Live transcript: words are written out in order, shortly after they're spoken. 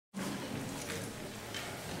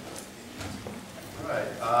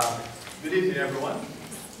Good evening, everyone.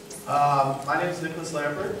 My name is Nicholas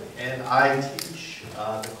Lambert, and I teach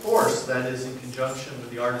the course that is in conjunction with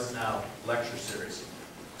the Artist Now lecture series.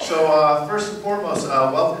 So first and foremost,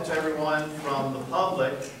 welcome to everyone from the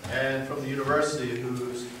public and from the university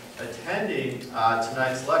who's attending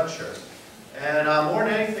tonight's lecture. And more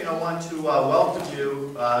than anything, I want to welcome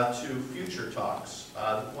you to future talks.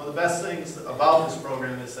 One of the best things about this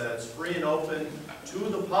program is that it's free and open to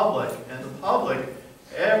the public, and the public,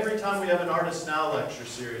 every time we have an Artist Now lecture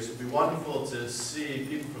series, it would be wonderful to see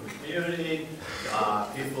people from the community,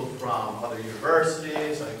 people from other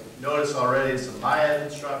universities. I noticed already some MyEd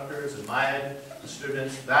instructors and MyEd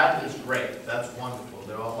students. That is great. That's wonderful.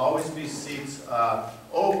 There will always be seats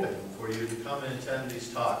open for you to come and attend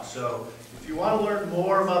these talks. So if you want to learn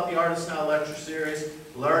more about the Artist Now lecture series,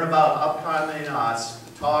 learn about upcoming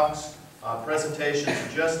talks, presentations,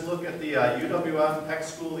 just look at the UWM Peck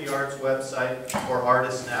School of the Arts website for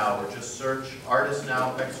Artist Now, or just search Artist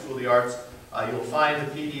Now Peck School of the Arts. You'll find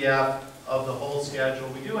the PDF of the whole schedule.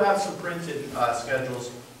 We do have some printed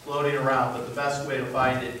schedules floating around, but the best way to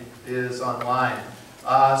find it is online.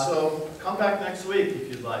 So come back next week if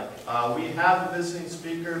you'd like. We have a visiting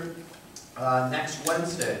speaker next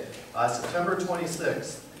Wednesday, September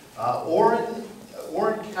 26th.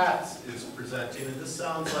 Orrin Katz is presenting, and this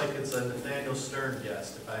sounds like it's a Nathaniel Stern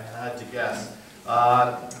guest, if I had to guess.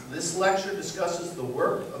 This lecture discusses the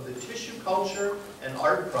work of the Tissue Culture and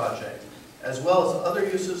Art Project, as well as other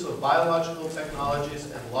uses of biological technologies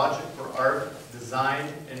and logic for art, design,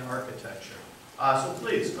 and architecture. So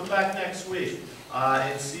please, come back next week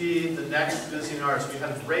and see the next visiting artist. We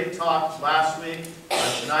had a great talk last week.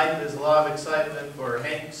 Tonight there's a lot of excitement for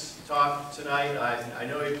Hank's talk tonight. I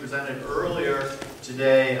know he presented earlier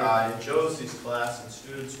today in Josie's class, and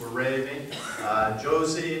students were raving.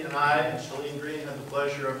 Josie and I and Shalene Green had the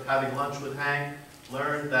pleasure of having lunch with Hank,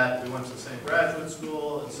 learned that we went to the same graduate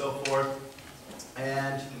school and so forth.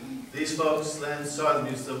 And these folks then saw the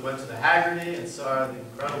music, went to the Haggerty and saw the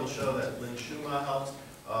incredible show that Lynn Schuma helped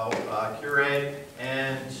curate,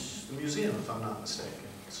 and the museum, if I'm not mistaken.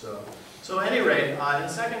 So at any rate, in a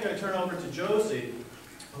second I'm going to turn over to Josie,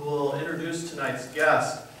 who will introduce tonight's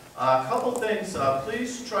guest. A couple things.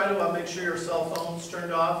 Please try to make sure your cell phone's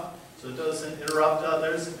turned off so it doesn't interrupt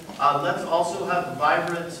others. Let's also have a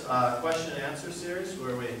vibrant question and answer series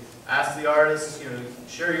where we ask the artists,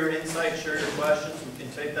 share your insights, share your questions. We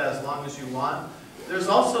can take that as long as you want. There's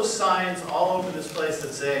also signs all over this place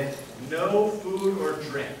that say no food or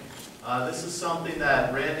drink. This is something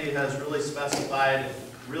that Randy has really specified and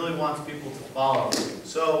really wants people to follow.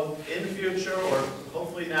 So in the future, or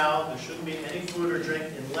hopefully now, there shouldn't be any food or drink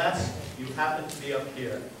unless you happen to be up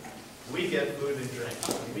here. We get food and drink.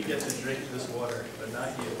 We get to drink this water, but not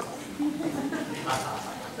you.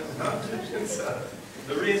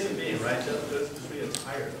 The reason being, right, because we get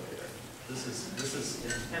tired up here. This is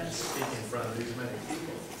intense speaking in front of these many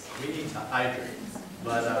people. We need to hydrate.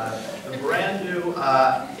 But the brand new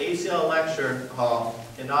ACL lecture hall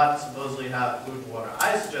cannot supposedly have food and water.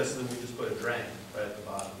 I suggest that we just put a drain right at the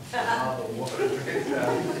bottom. All the water drains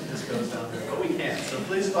down, just goes down there. But we can't, so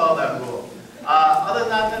please follow that rule. Other than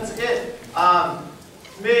that, that's it.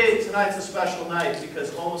 For me, tonight's a special night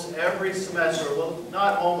because almost every semester, well,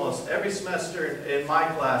 not almost, every semester in my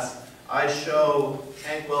class, I show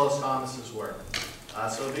Hank Willis Thomas's work.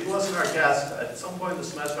 So if he wasn't our guest, at some point in the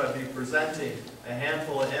semester I'd be presenting a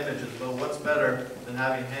handful of images, but what's better than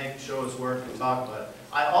having Hank show his work and talk about it.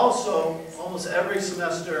 I also, almost every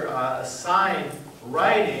semester, assign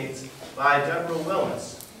writings by Deborah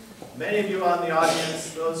Willis. Many of you on the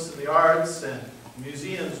audience, those in the arts and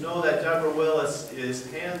museums, know that Deborah Willis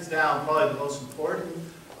is hands down probably the most important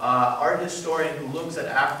art historian who looks at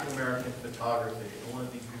African American photography, and one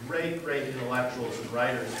of the great, great intellectuals and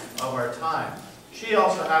writers of our time. She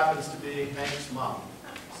also happens to be Hank's mom.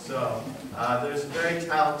 So there's a very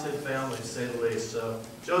talented family, to say the least. So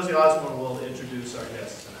Josie Osborne will introduce our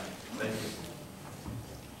guest tonight. Thank you.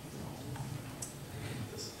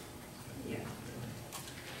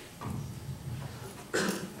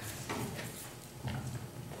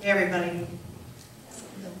 Hey everybody.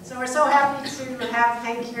 So we're so happy to have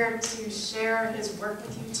Hank here to share his work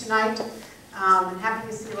with you tonight. And happy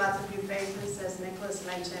to see lots of new faces, as Nicholas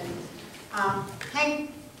mentioned.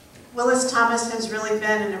 Hank Willis Thomas has really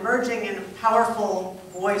been an emerging and powerful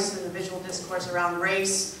voice in the visual discourse around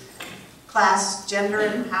race, class, gender,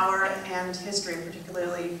 and power, and history,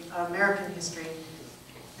 particularly American history.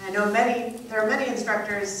 And I know there are many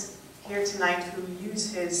instructors here tonight who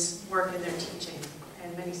use his work in their teaching,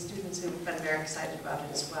 and many students who've been very excited about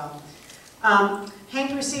it as well.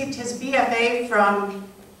 Hank received his BFA from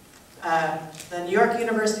the New York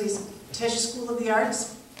University's Tisch School of the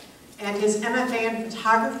Arts, and his MFA in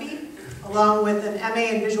photography, along with an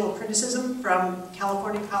MA in visual criticism from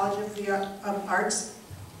California College of Arts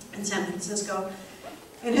in San Francisco.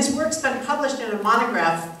 And his work's been published in a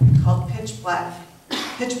monograph called Pitch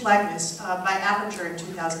Blackness by Aperture in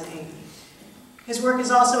 2008. His work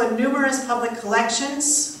is also in numerous public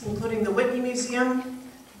collections, including the Whitney Museum,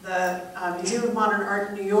 the Museum of Modern Art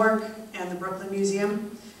in New York, and the Brooklyn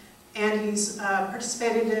Museum. And he's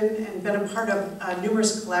participated in and been a part of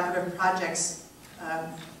numerous collaborative projects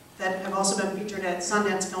that have also been featured at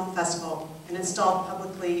Sundance Film Festival and installed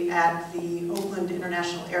publicly at the Oakland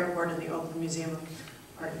International Airport and the Oakland Museum of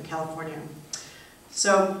Art in California.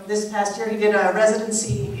 So this past year he did a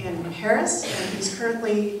residency in Paris, and he's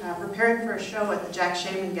currently preparing for a show at the Jack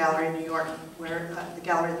Shaman Gallery in New York, where the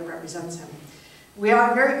gallery that represents him. We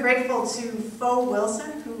are very grateful to Fo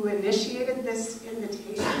Wilson, who initiated this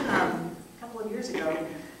invitation a couple of years ago.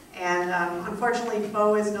 And unfortunately,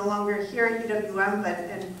 Fo is no longer here at UWM,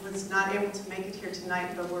 and was not able to make it here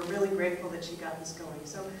tonight, but we're really grateful that she got this going.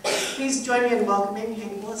 So please join me in welcoming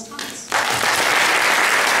Hank Willis Thomas.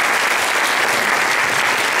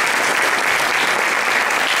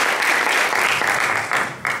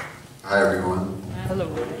 Hi, everyone. Hello.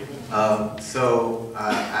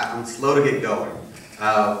 I'm slow to get going.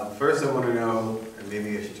 First, I want to know, and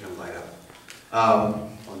maybe I should turn the light up,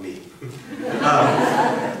 on me.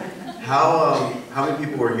 How many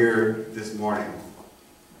people were here this morning?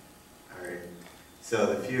 All right. So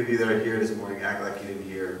the few of you that are here this morning act like you didn't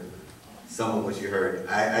hear some of what you heard.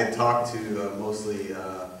 I talked to mostly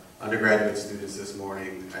undergraduate students this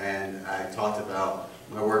morning, and I talked about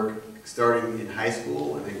my work starting in high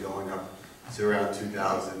school and then going up to around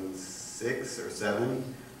 2006 or 7.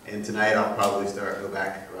 And tonight I'll probably go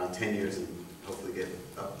back around 10 years and hopefully get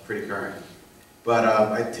up pretty current. But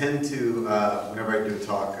I tend to, whenever I do a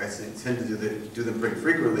talk, I tend to do them pretty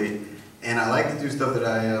frequently, and I like to do stuff that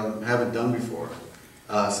I haven't done before.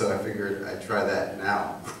 So I figured I'd try that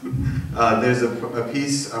now. There's a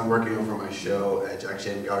piece I'm working on for my show at Jack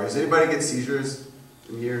Shaman Gallery. Does anybody get seizures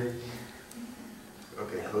in here?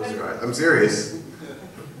 Okay, close your eyes. I'm serious.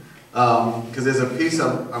 Because there's a piece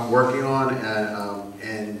I'm working on,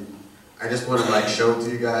 and I just want to show it to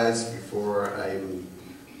you guys before I even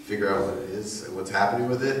figure out what it is and what's happening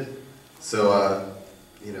with it. So,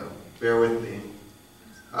 bear with me.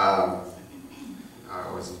 I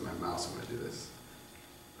always use my mouse when I do this.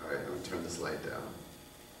 All right, I'm going to turn this light down.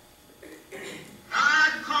 I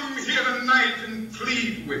come here tonight and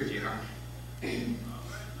plead with you.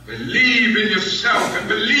 Believe in yourself and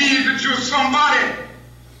believe that you're somebody.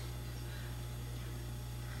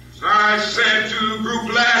 As I said to the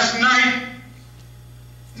group last night,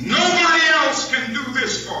 nobody else can do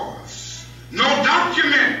this for us. No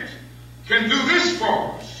document can do this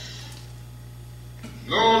for us.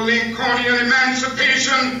 No Lincolnian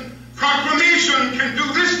Emancipation Proclamation can do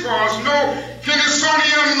this for us. No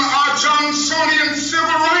Kennisonian or Johnsonian Civil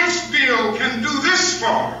Rights Bill can do this for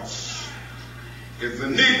us. If the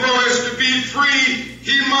Negro is to be free,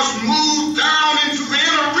 he must move down into the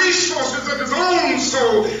inner resources of his own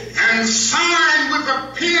soul and sign with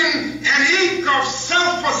the pen and ink of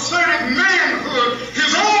self-assertive manhood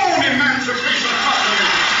his own Emancipation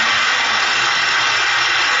Proclamation.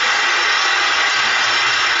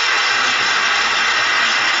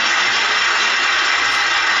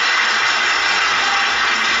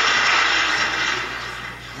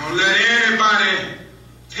 Don't let anybody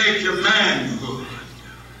take your manhood.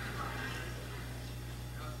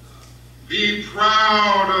 Be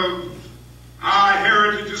proud of our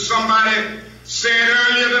heritage. As somebody said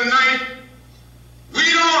earlier tonight, we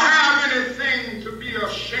don't have anything to be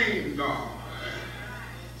ashamed of.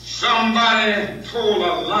 Somebody told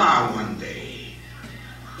a lie one day.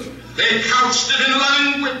 They couched it in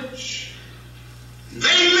language.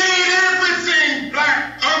 They made everything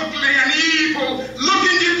black, ugly, and evil. Look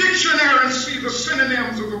in your dictionary and see the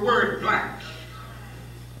synonyms of the word black.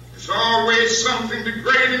 It's always something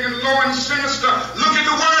degrading and low and sinister. Look at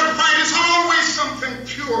the word white. It's always something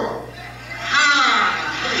pure.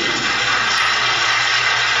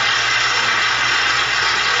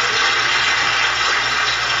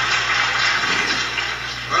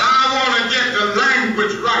 But I want to get the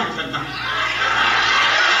language right tonight.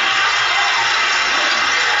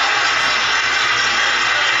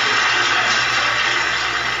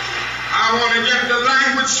 I want to get the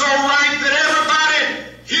language so right that everybody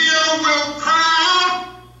here will cry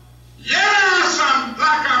out, yes, I'm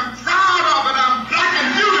black, I'm proud of it, I'm black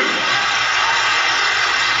and beautiful.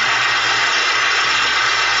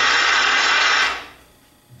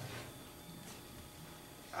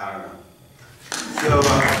 I don't know.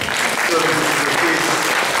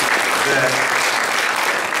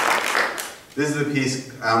 This is a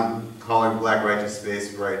piece I'm calling Black Righteous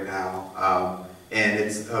Space right now, and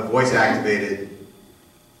it's a voice-activated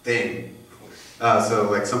thing. So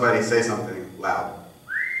like somebody say something loud.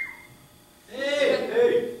 Hey,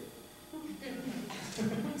 hey.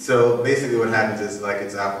 So basically what happens is, like,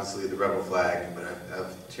 it's obviously the rebel flag, but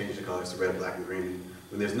I've changed the colors to red, black, and green.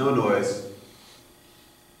 When there's no noise,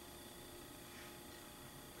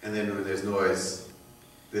 and then when there's noise,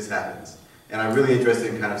 this happens. And I'm really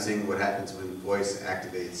interested in kind of seeing what happens when voice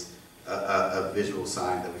activates a visual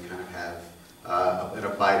sign that we kind of have an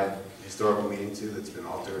applied historical meaning to that's been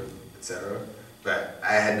altered, etc. But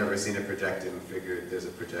I had never seen it projected and figured there's a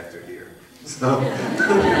projector here. So,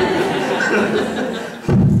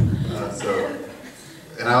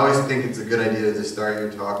 and I always think it's a good idea to start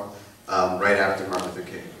your talk right after Martin Luther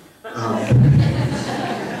King.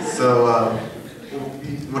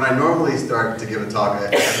 When I normally start to give a talk, I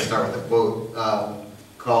have to start with a quote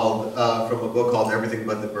from a book called Everything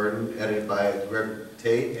But the Burden, edited by Greg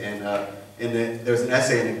Tate, and there's an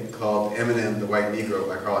essay in it called Eminem, the White Negro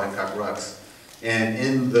by Carl Hancock Rux. And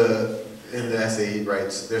in the essay he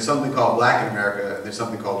writes, there's something called black in America, and there's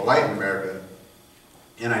something called white in America,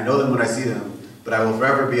 and I know them when I see them, but I will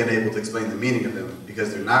forever be unable to explain the meaning of them,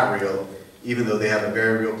 because they're not real, even though they have a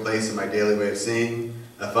very real place in my daily way of seeing,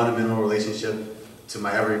 a fundamental relationship to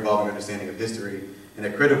my ever-evolving understanding of history, and a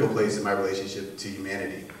critical place in my relationship to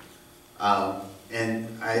humanity. And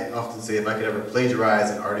I often say if I could ever plagiarize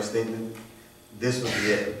an artist statement, this would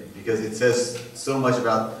be it, because it says so much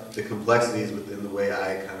about the complexities within the way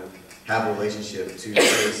I kind of have a relationship to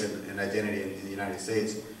race and identity in the United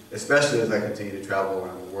States, especially as I continue to travel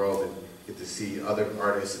around the world and get to see other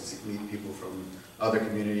artists and meet people from other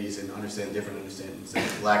communities and understand different understandings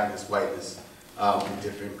of blackness, whiteness, in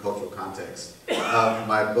different cultural contexts.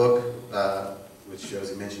 My book, which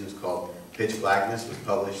Josie mentioned, is called Pitch Blackness, was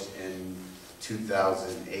published in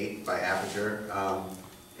 2008 by Aperture.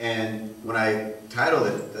 And when I titled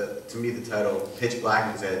it, to me the title Pitch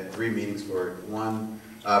Blackness had three meanings for it. One,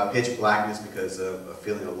 pitch blackness because of a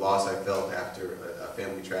feeling of loss I felt after a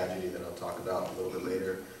family tragedy that I'll talk about a little bit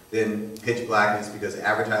later. Then pitch blackness because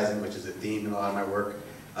advertising, which is a theme in a lot of my work,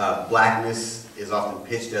 blackness is often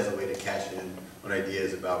pitched as a way to cash in on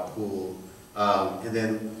ideas about cool. And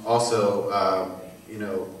then also,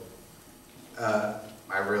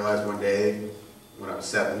 I realized one day when I was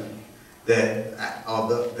 7 that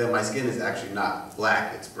my skin is actually not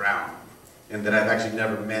black, it's brown, and that I've actually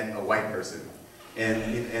never met a white person.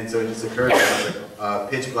 And so it just occurred to me, like,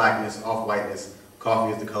 pitch blackness, off whiteness,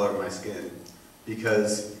 coffee is the color of my skin.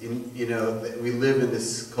 Because, we live in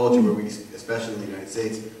this culture where we, especially in the United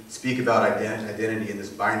States, speak about identity in this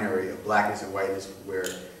binary of blackness and whiteness where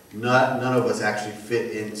none of us actually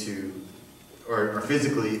fit into, or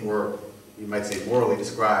physically, or you might say morally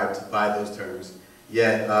described by those terms.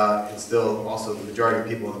 Yet, it's still also the majority of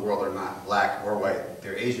people in the world are not black or white,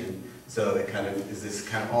 they're Asian. So it kind of is this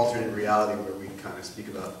kind of alternate reality where we kind of speak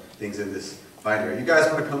about things in this binary. You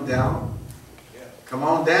guys want to come down? Yeah. Come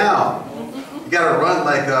on down. You got to run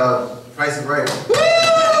like Price is Right. Woo!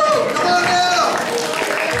 Come on down!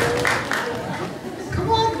 Come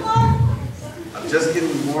on. I'm just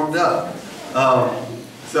getting warmed up.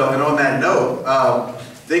 And on that note,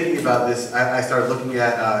 thinking about this, I started looking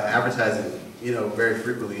at advertising, very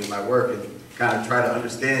frequently in my work and kind of try to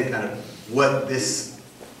understand kind of what this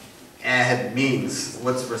ad means,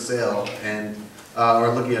 what's for sale, and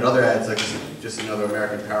or looking at other ads like just another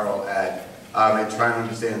American Apparel ad, and trying to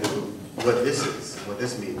understand what this is, what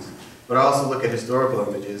this means. But I also look at historical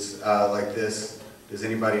images like this. Does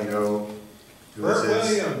anybody know who this is? Bert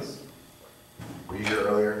Williams. Were you here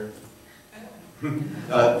earlier?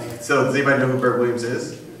 So does anybody know who Bert Williams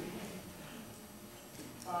is?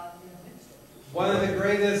 One of the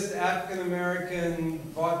greatest African-American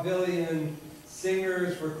vaudevillian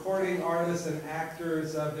singers, recording artists, and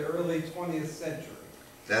actors of the early 20th century.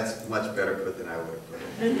 That's much better put than I would have put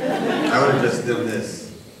it. I would have just done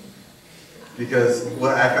this. Because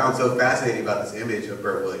what I found so fascinating about this image of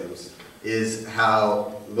Bert Williams is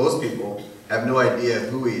how most people have no idea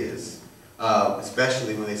who he is,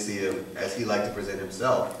 especially when they see him as he liked to present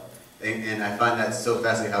himself. And I find that so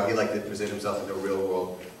fascinating how he liked to present himself in the real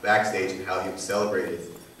world backstage and how he was celebrated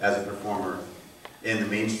as a performer in the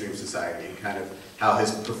mainstream society, and kind of how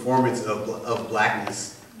his performance of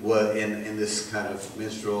blackness was in this kind of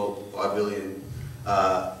minstrel, vaudevillian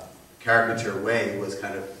caricature way was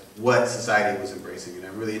kind of what society was embracing. And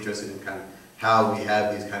I'm really interested in kind of how we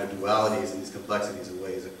have these kind of dualities and these complexities and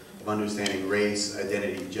ways of understanding race,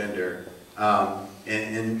 identity, gender,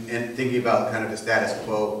 and thinking about kind of the status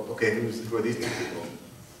quo. Okay, who are these two people?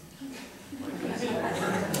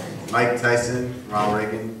 Mike Tyson, Ronald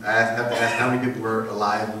Reagan. I have to ask how many people were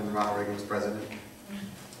alive when Ronald Reagan was president?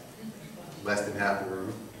 Less than half the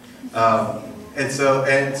room. And so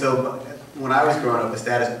when I was growing up, the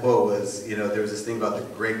status quo was, there was this thing about the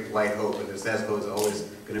great white hope, and the status quo is always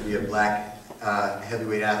going to be a black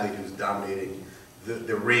heavyweight athlete who's dominating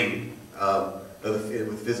the ring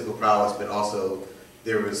with physical prowess, but also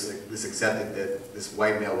there was this accepting that this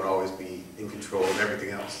white male would always be in control of everything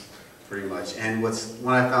else, pretty much. And what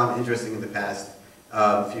I found interesting in the past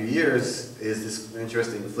few years is this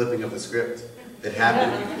interesting flipping of the script that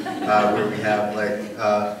happened, where we have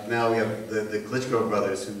now we have the Klitschko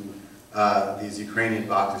brothers, who these Ukrainian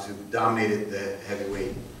boxers who dominated the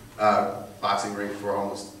heavyweight boxing ring for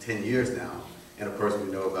almost 10 years now. And of course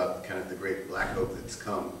we know about kind of the great black hope that's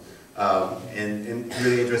come. And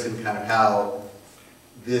really interesting kind of how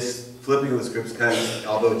this flipping of the scripts kind of,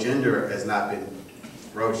 although gender has not been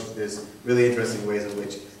broached, there's really interesting ways in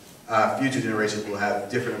which future generations will have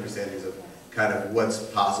different understandings of kind of what's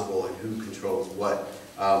possible and who controls what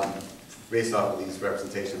based off of these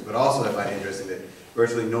representations. But also I find it interesting that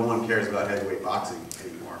virtually no one cares about heavyweight boxing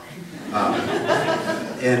anymore.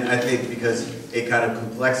 And I think because it kind of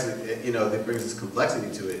complexity, that brings this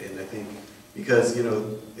complexity to it. And I think because,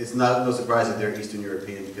 it's no surprise that they're Eastern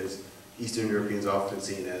European, because Eastern Europeans are often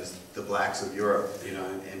seen as the blacks of Europe,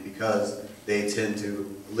 and because they tend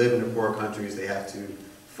to live in the poor countries, they have to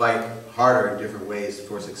fight harder in different ways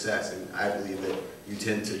for success. And I believe that you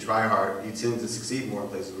tend to try hard, you tend to succeed more in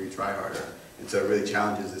places where you try harder. And so it really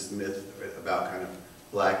challenges this myth about kind of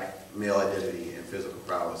black male identity and physical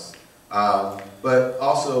prowess. But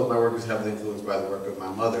also my work was heavily influenced by the work of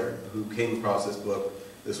my mother, who came across this book,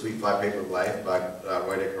 The Sweet Fly Paper of Life by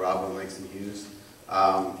Roy Carrabba and Langston Hughes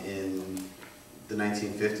in the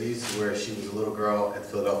 1950s, where she was a little girl at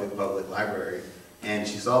Philadelphia Public Library. And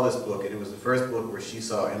she saw this book, and it was the first book where she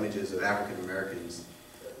saw images of African Americans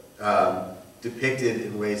depicted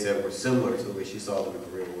in ways that were similar to the way she saw them in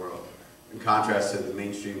the real world, in contrast to the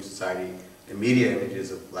mainstream society and media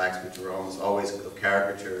images of blacks, which were almost always of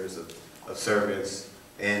caricatures of servants,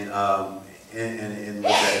 and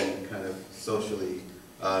looked at in kind of socially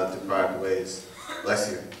deprived ways.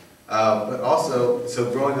 Bless you. But also,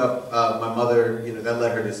 so growing up, my mother, that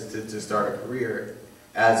led her to start a career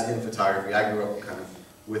as in photography. I grew up kind of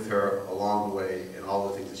with her along the way in all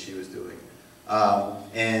the things that she was doing.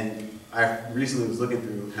 And I recently was looking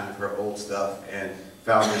through kind of her old stuff and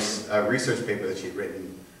found this research paper that she'd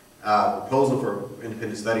written, proposal for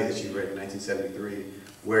independent study that she'd written in 1973,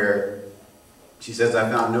 where she says, "I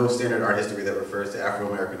found no standard art history that refers to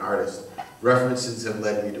Afro-American artists. References have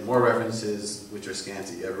led me to more references which are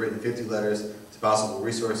scanty. I've written 50 letters to possible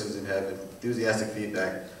resources and have enthusiastic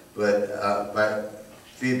feedback,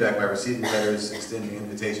 by receiving letters extending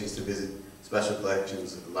invitations to visit special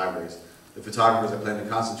collections and libraries. The photographers I plan to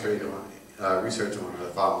concentrate on research on are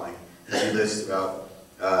the following." And she lists about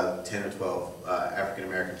 10 or 12 African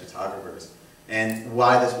American photographers. And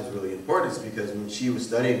why this was really important is because when she was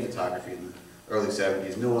studying photography in the early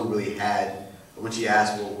 70s, no one really had, when she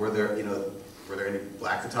asked, well, were there any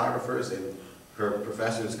black photographers? And her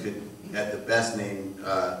professors could, at the best, name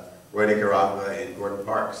Roy Carrabba and Gordon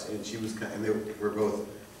Parks. And she was, and they were both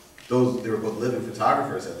living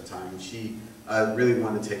photographers at the time. And she really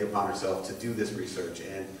wanted to take upon herself to do this research.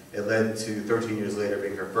 And it led to 13 years later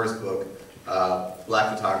being her first book,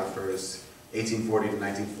 Black Photographers, 1840 to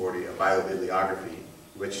 1940, a biobibliography,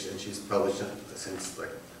 and she's published since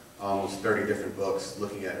like almost 30 different books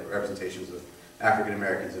looking at representations of African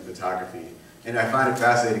Americans in photography. And I find it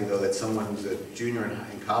fascinating, though, that someone who's a junior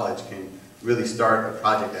in college can really start a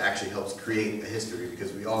project that actually helps create a history,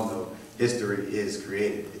 because we all know history is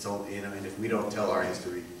created. It's only, and if we don't tell our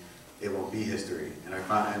history, it won't be history. And I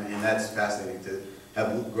find, and that's fascinating to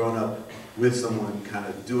have grown up with someone kind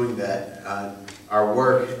of doing that. Our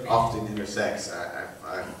work often intersects. I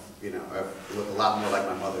look a lot more like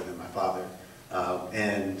my mother than my father,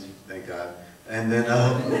 and thank God. And then,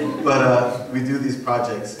 we do these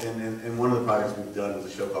projects, and one of the projects we've done was a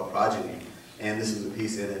show called Progeny, and this was a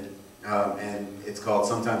piece in it, and it's called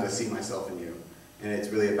Sometimes I See Myself in You. And it's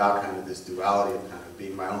really about kind of this duality of kind of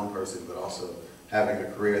being my own person, but also having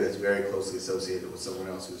a career that's very closely associated with someone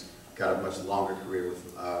else who's got a much longer career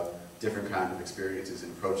with different kinds of experiences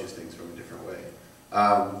and approaches things from a different way.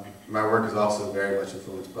 My work is also very much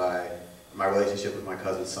influenced by my relationship with my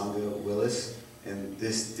cousin Sunga Willis, and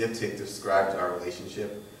this diptych describes our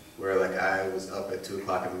relationship, where like I was up at 2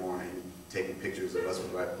 o'clock in the morning taking pictures of us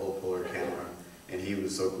with my old Polar camera, and he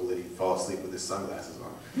was so cool that he'd fall asleep with his sunglasses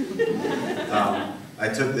on. I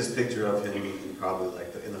took this picture of him in probably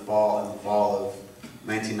like in the fall of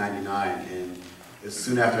 1999, and it was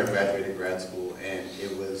soon after I graduated grad school, and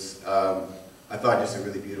it was, I thought, just a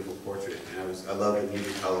really beautiful portrait, and I loved the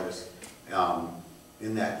muted colors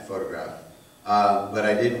in that photograph. But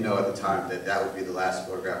I didn't know at the time that that would be the last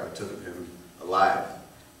photograph I took of him alive,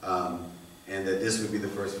 and that this would be the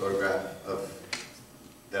first photograph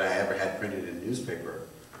that I ever had printed in a newspaper.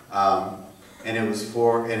 And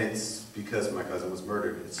it's because my cousin was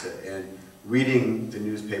murdered. And reading the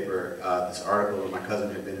newspaper, this article where my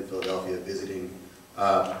cousin had been in Philadelphia visiting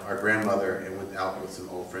our grandmother and went out with some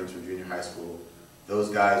old friends from junior high school. Those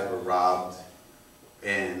guys were robbed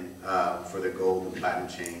and for their gold and platinum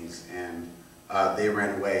chains, and they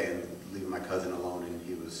ran away and leaving my cousin alone, and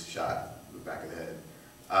he was shot in the back of the head.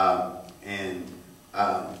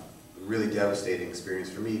 Really devastating experience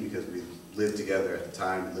for me because we lived together at the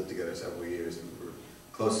time, we lived together several years, and we were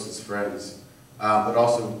close as friends. But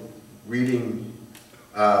also reading,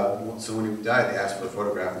 so when he died, they asked for a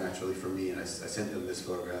photograph naturally for me, and I sent them this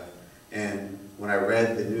photograph. And when I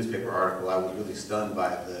read the newspaper article, I was really stunned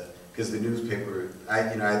by because the newspaper,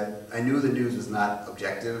 I knew the news was not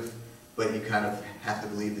objective, but you kind of have to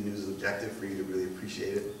believe the news is objective for you to really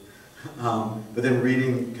appreciate it. But then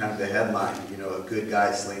reading kind of the headline, a good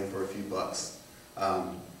guy slain for a few bucks.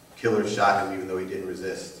 Killer shot him even though he didn't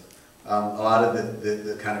resist. A lot of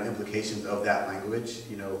the kind of implications of that language,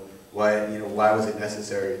 why was it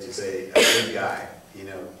necessary to say a good guy,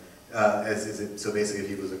 so basically if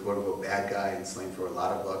he was a quote unquote bad guy and slain for a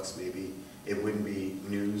lot of bucks, maybe it wouldn't be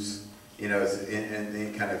news, and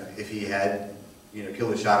then kind of if he had,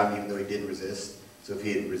 killer shot him even though he didn't resist. So if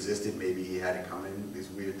he had resisted, maybe he had it coming, these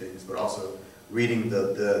weird things. But also reading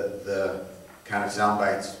the kind of sound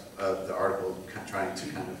bites of the article, trying to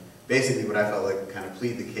kind of, basically what I felt like kind of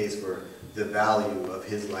plead the case for the value of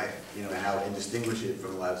his life, and how and distinguish it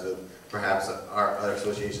from the lives of perhaps our other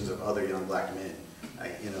associations of other young black men,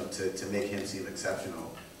 to make him seem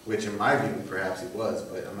exceptional, which in my view perhaps he was,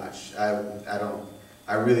 but I'm not,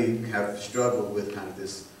 I really have struggled with kind of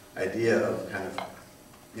this idea of kind of,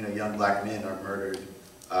 young black men are murdered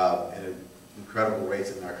at incredible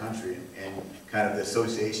rates in our country, and kind of the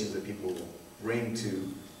associations that people bring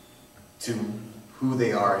to who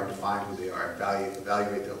they are and define who they are and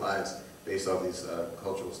evaluate their lives based off these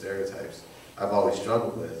cultural stereotypes. I've always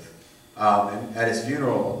struggled with. And at his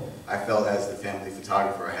funeral, I felt as the family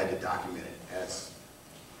photographer, I had to document it as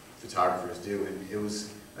photographers do, and it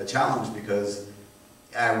was a challenge because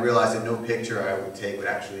I realized that no picture I would take would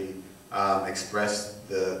actually express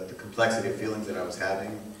the complexity of feelings that I was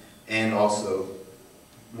having, and also,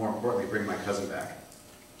 more importantly, bring my cousin back.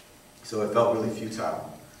 So it felt really futile.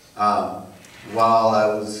 While I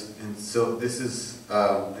was, and so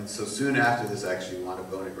soon after this, I actually wound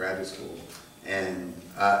up going to graduate school, and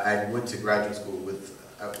I went to graduate school with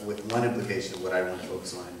one implication of what I want to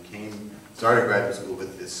focus on, and started graduate school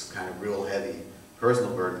with this kind of real heavy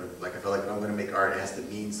personal burden of, like, I felt like if I'm going to make art, it has to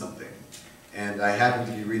mean something. And I happened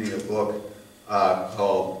to be reading a book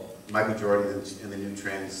called Michael Jordan and the New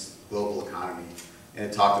Trans Global Economy, and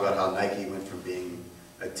it talked about how Nike went from being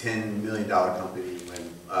a $10 million company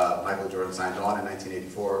when Michael Jordan signed on in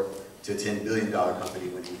 1984 to a $10 billion company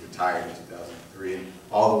when he retired in 2003, and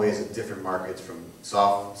all the ways of different markets, from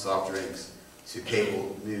soft drinks to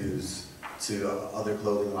cable news to other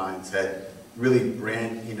clothing lines, had really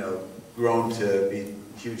grown to be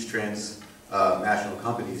huge transnational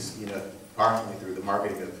companies, partially through the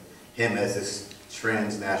marketing of him as this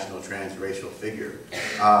transnational, transracial figure.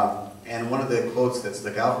 And one of the quotes that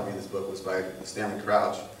stuck out for me in this book was by Stanley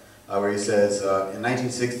Crouch, where he says, in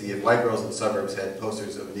 1960, if white girls in the suburbs had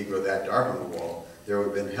posters of a Negro that dark on the wall, there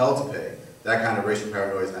would have been hell to pay. That kind of racial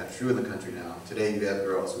paranoia is not true in the country now. Today you have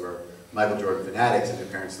girls who are Michael Jordan fanatics and their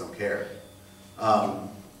parents don't care.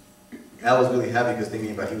 That was really heavy because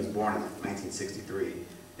thinking about he was born in 1963,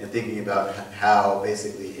 and thinking about how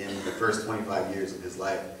basically in the first 25 years of his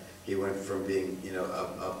life, he went from being,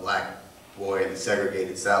 a black boy in the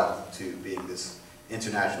segregated South to being this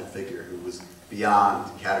international figure who was beyond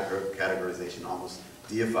categorization, almost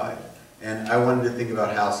deified. And I wanted to think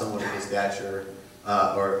about how someone of his stature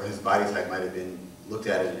or his body type might have been looked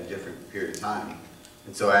at in a different period of time.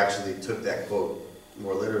 And so I actually took that quote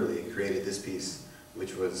more literally and created this piece,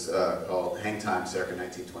 which was called Hang Time, circa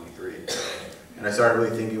 1923. And I started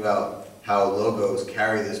really thinking about how logos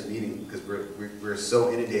carry this meaning, because we're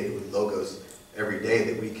so inundated with logos every day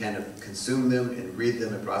that we kind of consume them and read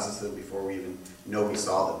them and process them before we even know we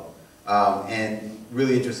saw them. And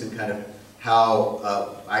really interesting kind of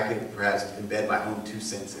how I could perhaps embed my own 2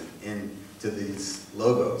 cents into these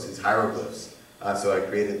logos, these hieroglyphs. So I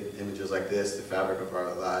created images like this, the fabric of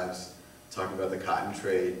our lives, talking about the cotton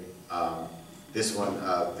trade, this one,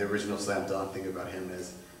 the original slam dunk, think about him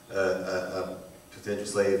as a potential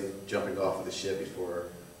slave jumping off of the ship before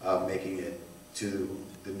making it to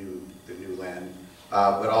the new land.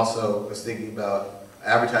 But also, I was thinking about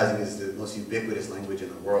advertising is the most ubiquitous language in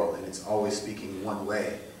the world, and it's always speaking one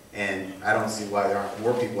way. And I don't see why there aren't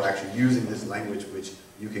more people actually using this language, which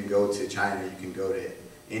you can go to China, you can go to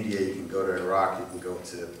India, you can go to Iraq, you can go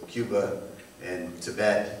to Cuba and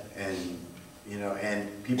Tibet, and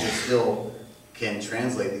and people still can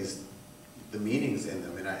translate the meanings in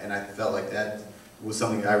them. And I felt like that was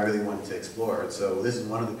something I really wanted to explore. And so this is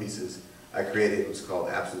one of the pieces I created. It was called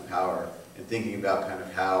Absolute Power, and thinking about kind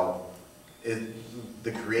of how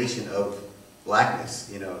the creation of blackness,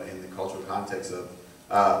 in the cultural context of,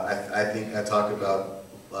 I think I talk about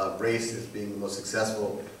race as being the most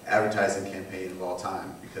successful advertising campaign of all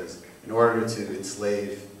time, because in order to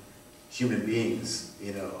enslave human beings,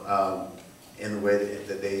 in the way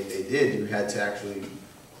that they did, you had to actually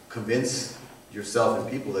convince yourself and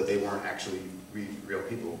people that they weren't actually real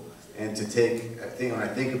people. And to take, when I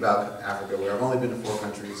think about Africa, where I've only been to 4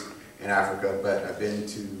 countries in Africa, but I've been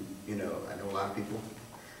to, I know a lot of people.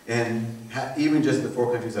 And even just the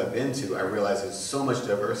 4 countries I've been to, I realize there's so much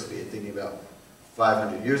diversity. And thinking about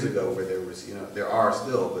 500 years ago, where there was, there are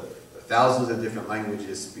still, but thousands of different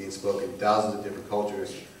languages being spoken, thousands of different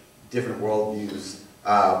cultures, different worldviews,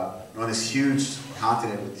 on this huge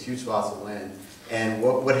continent with huge swaths of land. And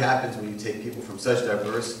what happens when you take people from such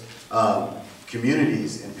diverse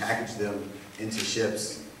communities and package them into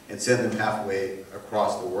ships and send them halfway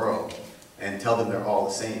across the world and tell them they're all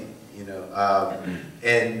the same,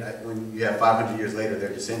 and when you have 500 years later,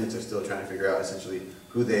 their descendants are still trying to figure out essentially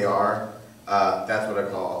who they are. That's what I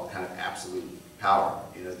call kind of absolute power.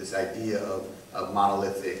 This idea of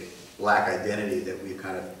monolithic black identity that we've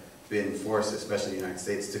kind of been forced, especially in the United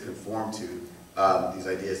States, to conform to these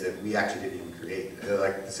ideas that we actually didn't even create. I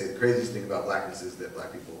like to say the craziest thing about blackness is that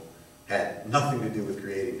black people had nothing to do with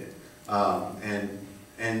creating it.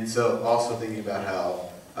 And so also thinking about how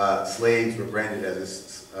slaves were branded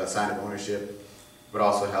as a sign of ownership, but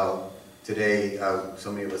also how today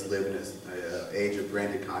so many of us live in an age of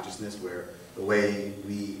branded consciousness, where the way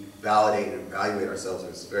we validate and evaluate ourselves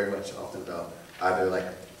is very much often about either like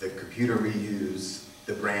the computer we use,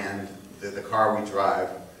 the brand, the car we drive.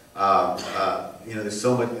 There's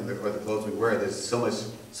so much, or the clothes we wear, there's so much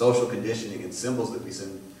social conditioning and symbols that we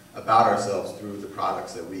send about ourselves through the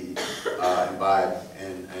products that we imbibe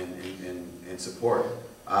and support.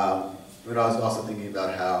 But I was also thinking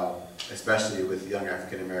about how, especially with young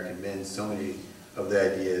African American men, so many of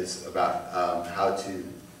the ideas about how to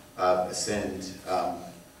ascend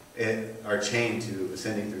are chained to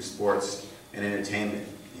ascending through sports and entertainment.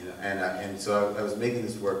 And so I was making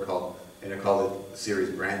this work called, and I called it series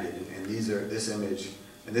Branded. And this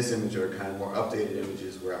image are kind of more updated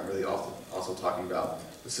images where I'm really also talking about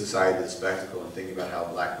the society of the spectacle and thinking about how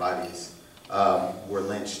black bodies were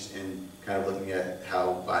lynched, and kind of looking at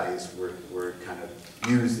how bodies were kind of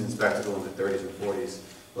used in spectacle in the 30s and 40s,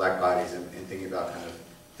 black bodies, and thinking about kind of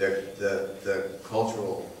the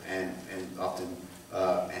cultural and often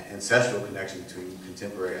ancestral connection between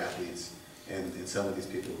contemporary athletes and some of these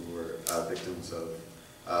people who were victims of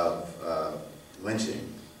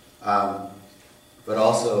lynching. But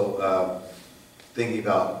also thinking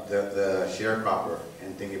about the sharecropper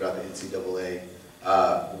and thinking about the NCAA,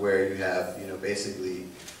 where you have, basically,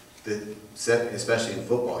 especially in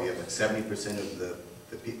football, you have like 70% of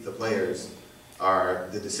the players are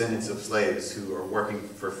the descendants of slaves who are working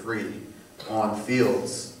for free on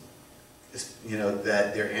fields,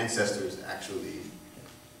 that their ancestors actually,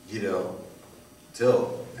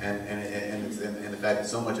 tilled. And the fact that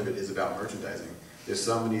so much of it is about merchandising. There's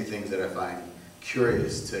so many things that I find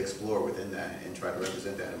curious to explore within that and try to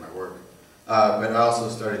represent that in my work. But I also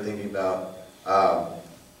started thinking about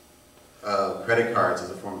credit cards as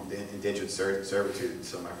a form of indentured servitude.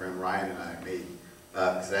 So my friend Ryan and I made,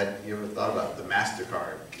 because you ever thought about the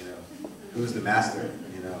MasterCard, who's the master,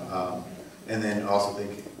 and then also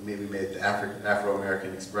think maybe made the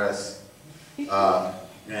Afro-American Express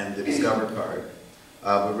and the Discover card.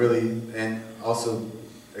 But really, and also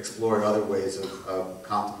explored other ways of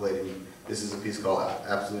contemplating. This is a piece called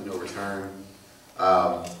Absolute No Return,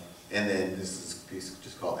 and then this is a piece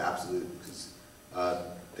just called Absolute, because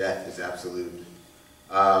death is absolute.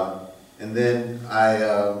 And then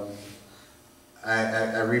I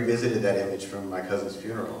revisited that image from my cousin's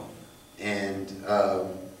funeral, and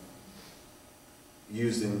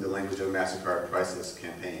using the language of MasterCard Priceless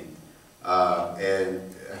campaign.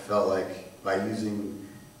 And I felt like by using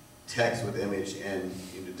text with image and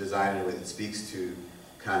design in a way that speaks to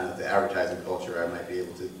kind of the advertising culture, I might be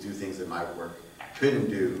able to do things that my work couldn't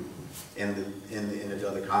do in the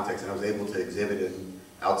other context. And I was able to exhibit it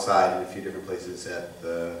outside in a few different places at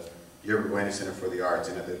the UWM Center for the Arts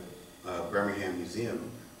and at the Birmingham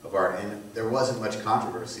Museum of Art. And there wasn't much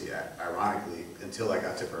controversy, ironically, until I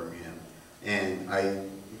got to Birmingham. And I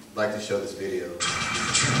like to show this video.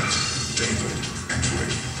 David and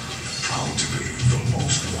Rick, proud to be the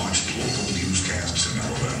most watched local newscasts in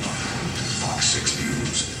Alabama. Fox 6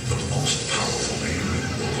 News, the most powerful name in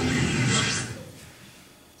local news.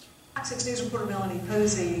 Fox 6 News reporter Melanie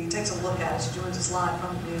Posey takes a look at it. She joins us live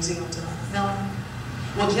from the museum tonight. Melanie?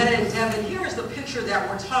 Well, Janet and Devin, here is the picture that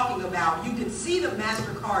we're talking about. You can see the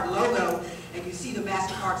MasterCard logo and you see the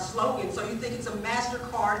MasterCard slogan, so you think it's a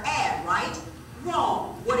MasterCard ad, right?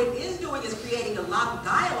 Wrong. What it is doing is creating a lot of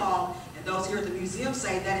dialogue, and those here at the museum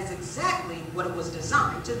say that is exactly what it was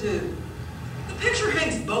designed to do. The picture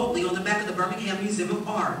hangs boldly on the back of the Birmingham Museum of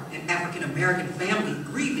Art, an African-American family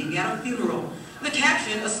grieving at a funeral. The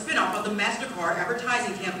caption, a spin-off of the MasterCard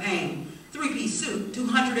advertising campaign. 3-piece suit,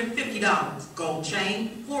 $250. Gold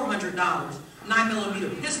chain, $400.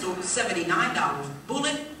 9mm pistol, $79.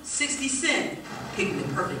 Bullet, 60 cents. Picking the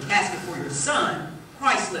perfect casket for your son,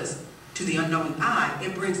 priceless. To the unknowing eye,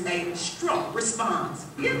 it brings a strong response.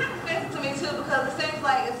 It's not offensive to me too, because it seems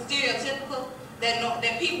like it's stereotypical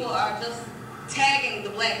that people are just tagging the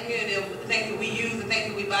black community of the things that we use, the things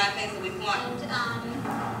that we buy, things that we flaunt. And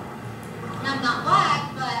I'm not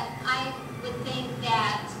black, but I would think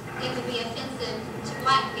that it would be offensive to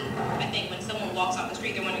black people. I think when someone walks off the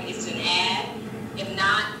street, they're wondering, is it an ad? If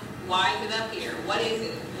not, why is it up here? What is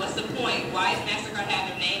it? What's the point? Why is MasterCard have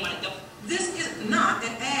their name on it? This is not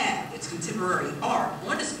an ad. It's contemporary art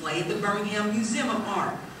on display at the Birmingham Museum of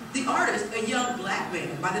Art. The artist, a young black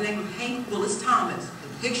man by the name of Willis Thomas.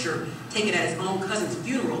 The picture taken at his own cousin's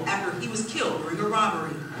funeral after he was killed during a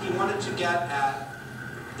robbery. He wanted to get at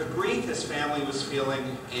the grief his family was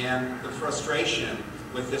feeling and the frustration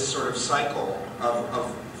with this sort of cycle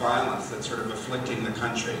of violence that's sort of afflicting the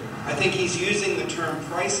country. I think he's using the term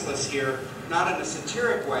priceless here, not in a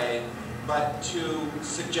satiric way, but to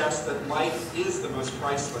suggest that life is the most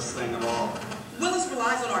priceless thing of all. Willis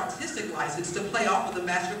relies on artistic license to play off of the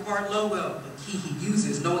MasterCard logo, a key he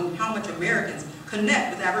uses knowing how much Americans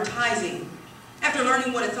connect with advertising. After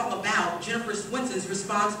learning what it's all about, Jennifer Swenson's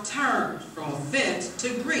response turned from offense to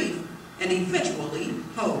grief and eventually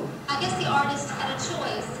hope. I guess the artist had a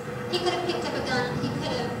choice. He could have picked up a gun, he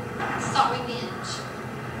could have sought revenge.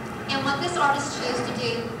 And what this artist chose to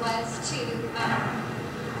do was to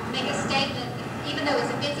make a statement, even though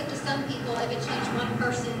it's offensive to some people, if it changed one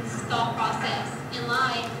person's thought process in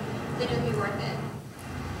life, then it would be worth it.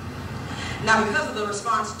 Now, because of the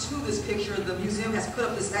response to this picture, the museum has put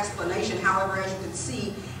up this explanation. However, as you can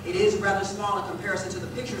see, it is rather small in comparison to the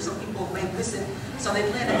picture. Some people may miss it, so they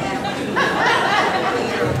plan to add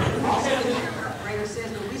it. Also, the curator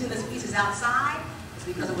says the reason this piece is outside is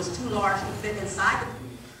because it was too large to fit inside the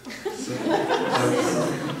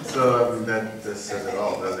So I mean, that says it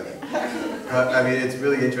all, doesn't it? I mean, it's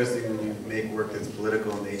really interesting when you make work that's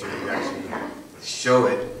political in nature, you actually show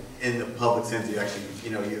it in the public sense. You actually,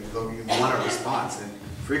 you want a response, and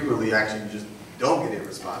frequently, actually, you just don't get a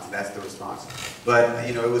response, and that's the response. But,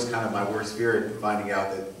 it was kind of my worst fear finding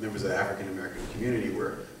out that members of the African-American community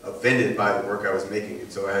were offended by the work I was making,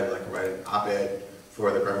 and so I had to write an op-ed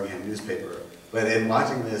for the Birmingham newspaper. But in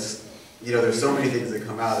watching this, there's so many things that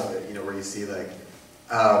come out of it, where you see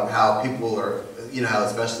how people are, how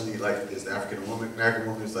especially this African-American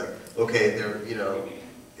woman who's okay, they're,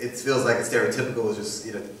 it feels like it's stereotypical, it's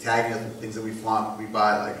just, tagging us with things that we flaunt, we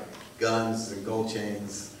buy guns and gold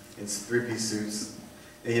chains and 3-piece suits.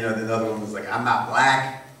 And then the other one was I'm not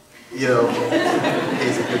black, in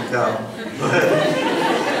case you couldn't tell. But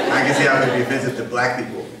I can see how it would be offensive to black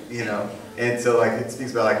people, And so it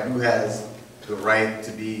speaks about who has the right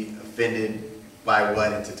to be offended by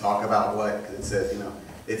what and to talk about what, because it says,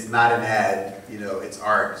 it's not an ad, it's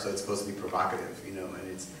art, so it's supposed to be provocative, and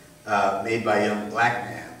it's made by a young black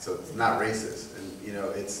man, so it's not racist, and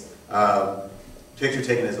it's picture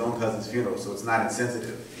taken at his own cousin's funeral, so it's not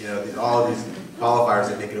insensitive. All of these qualifiers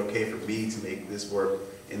that make it okay for me to make this work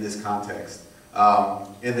in this context.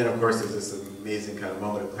 And then of course there's this amazing kind of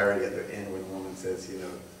moment of clarity at the end when the woman says,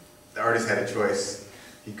 the artist had a choice.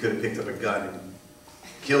 He could have picked up a gun and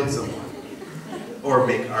killed someone, or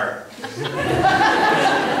make art. I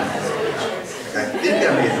think I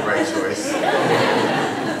made the right choice.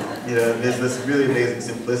 There's this really amazing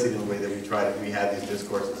simplicity in the way that we have these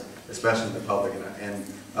discourses, especially in the public. And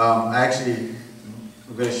I'm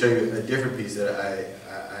going to show you a different piece that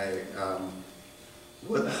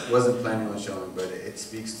wasn't planning on showing, but it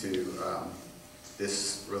speaks to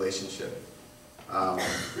this relationship. If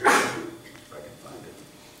I can find it.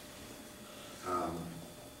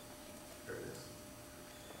 There it is.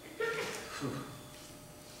 Whew.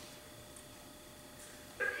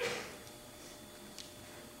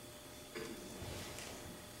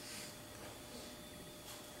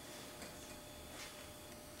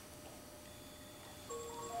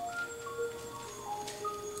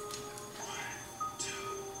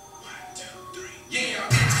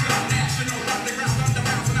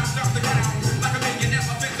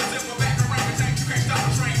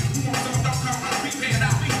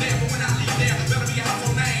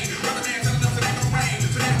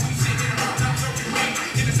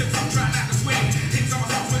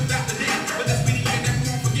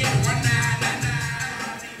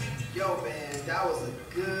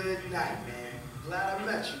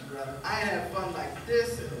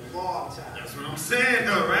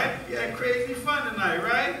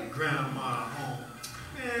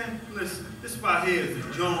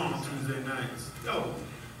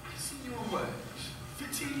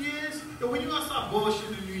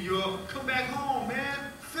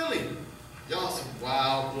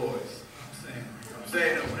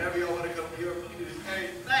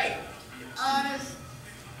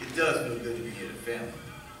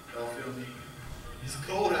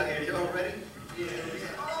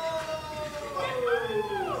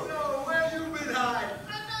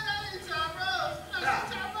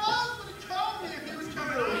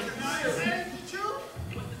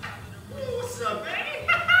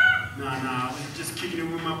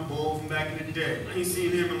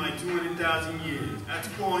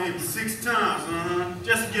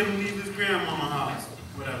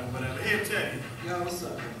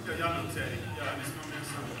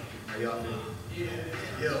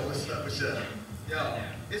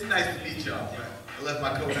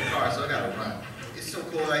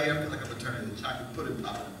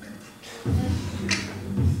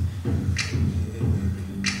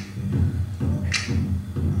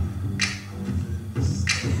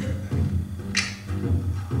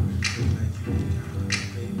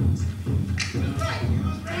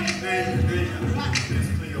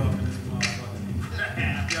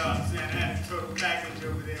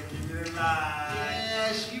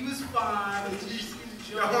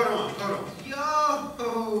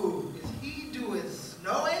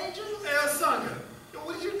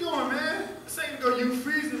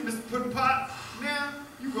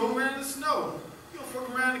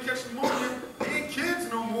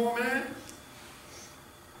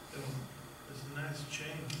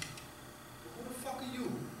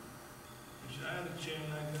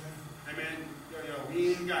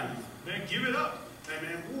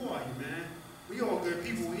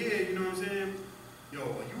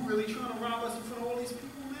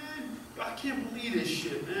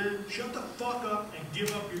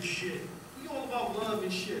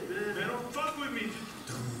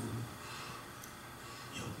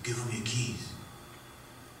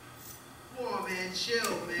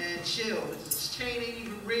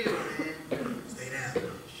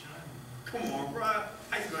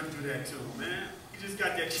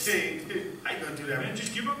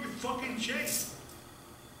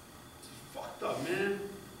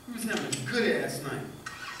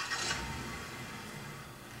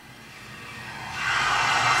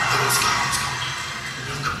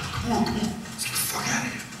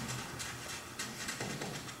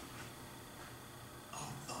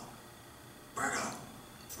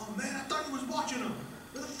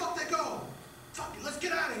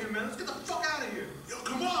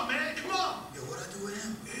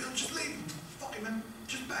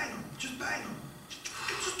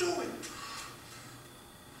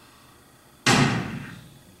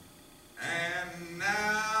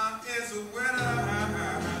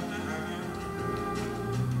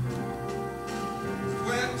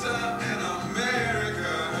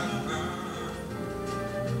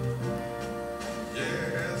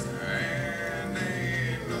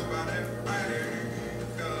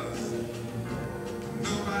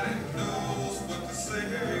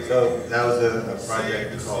 So that was a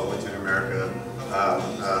project called Winter in America,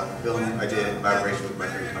 film I did in collaboration with my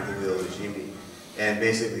friend Willis Thomas. And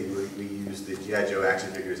basically we used the G.I. Joe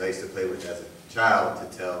action figures I used to play with as a child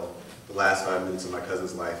to tell the last 5 minutes of my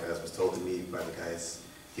cousin's life, as was told to me by the guys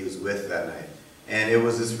he was with that night. And it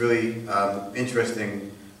was this really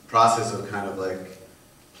interesting process of kind of like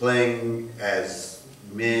playing as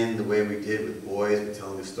men the way we did with boys, but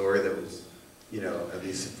telling a story that was, you know, at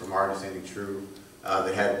least from our understanding, true,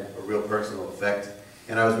 that had a real personal effect.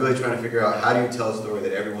 And I was really trying to figure out, how do you tell a story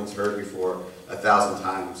that everyone's heard before 1,000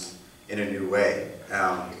 times in a new way?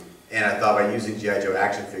 And I thought by using G.I. Joe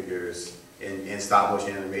action figures in stop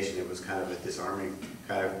motion animation, it was kind of a disarming,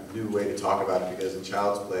 kind of new way to talk about it, because in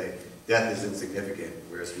child's play, death is insignificant,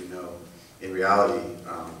 whereas we know in reality,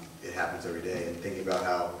 it happens every day. And thinking about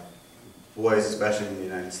how boys, especially in the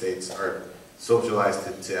United States, are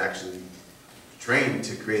socialized to actually train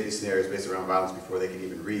to create these scenarios based around violence before they can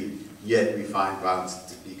even read, yet we find violence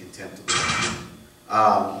to be contemptible.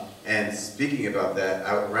 And speaking about that,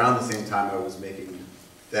 around the same time I was making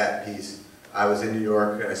that piece, I was in New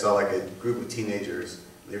York and I saw like a group of teenagers.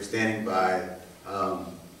 They were standing by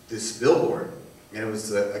this billboard, and it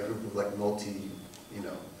was a group of like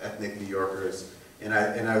ethnic New Yorkers. And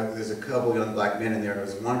there's a couple young black men in there, and I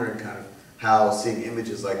was wondering kind of how seeing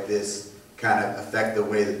images like this kind of affect the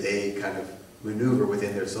way that they kind of maneuver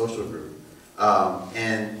within their social group.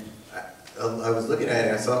 And I was looking at it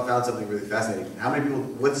and I found something really fascinating. How many people,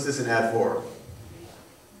 what's this an ad for?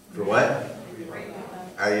 For what?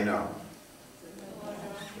 How do you know?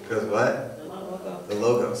 Because what? The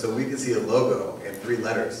logo. So we can see a logo and 3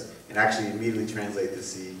 letters and actually immediately translate to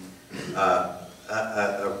see it's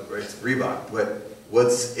Reebok. But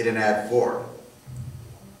what's it an ad for?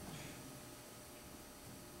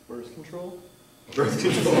 Birth control? Birth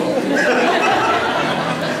control.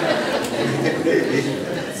 Maybe.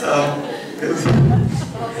 Keep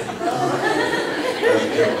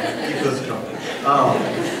those coming.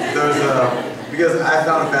 Because I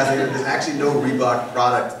found it fascinating. There's actually no Reebok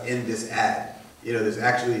product in this ad. There's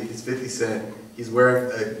actually, it's 50 Cent. He's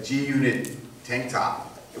wearing a G-Unit tank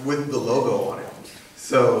top with the logo on it.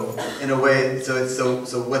 So in a way, so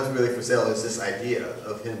what's really for sale is this idea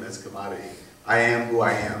of him as commodity. I am who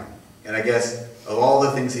I am. And I guess of all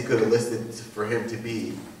the things he could have listed for him to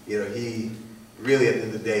be, he really at the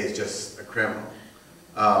end of the day is just a criminal.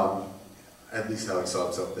 At least how he saw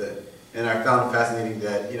himself then. And I found it fascinating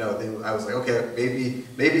that, I was like, okay,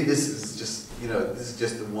 maybe this is just, this is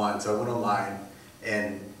just the one. So I went online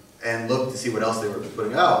and looked to see what else they were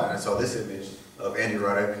putting out. And I saw this image of Andy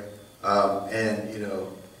Roddick. And,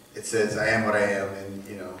 it says, I am what I am. And,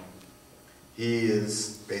 he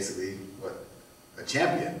is basically, a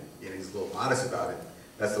champion. He's a little modest about it.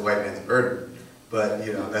 That's the white man's burden. But,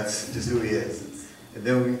 that's just who he is. And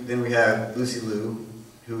then we have Lucy Liu,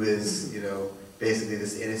 who is, basically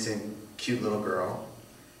this innocent, cute little girl.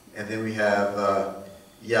 And then we have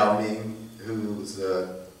Yao Ming, who's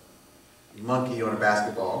a monkey on a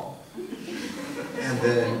basketball. And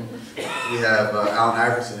then we have Allen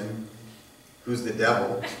Iverson, who's the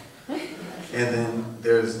devil. And then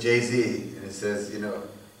there's Jay-Z, and it says,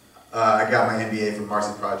 I got my MBA from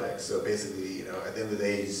Marcy Projects. So basically, at the end of the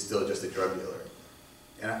day, he's still just a drug dealer.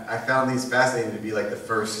 And I found these fascinating to be like the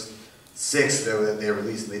first 6 that they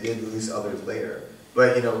released, and they did release others later.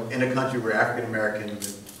 But, in a country where African American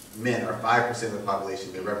men are 5% of the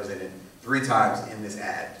population, they're represented 3 times in this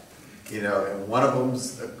ad. And one of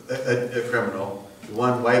them's a criminal, the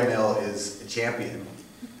one white male is a champion.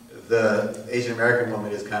 The Asian American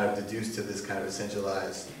woman is kind of deduced to this kind of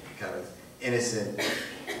essentialized, kind of innocent,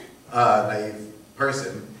 naive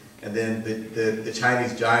person. And then the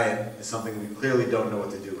Chinese giant is something we clearly don't know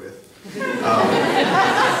what to do with.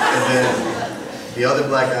 And then the other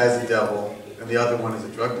black guy is the devil, and the other one is a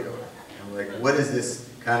drug dealer. And we're like, what is this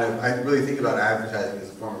kind of, I really think about advertising as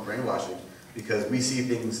a form of brainwashing, because we see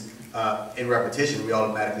things in repetition, we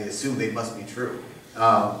automatically assume they must be true.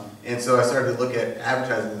 And so I started to look at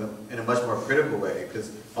advertising in a much more critical way,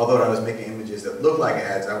 because although I was making images that looked like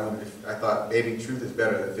ads, I thought maybe truth is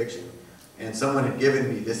better than fiction. And someone had given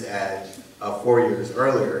me this ad 4 years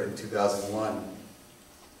earlier in 2001,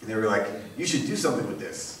 and they were like, you should do something with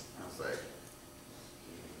this. I was like,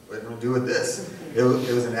 what am I going to do with this? It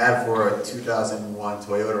was an ad for a 2001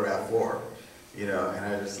 Toyota RAV4, and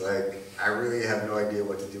I was just like, I really have no idea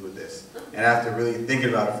what to do with this. And after really thinking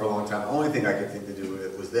about it for a long time, the only thing I could think to do with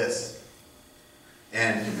it was this.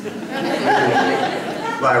 And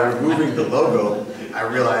by removing the logo, I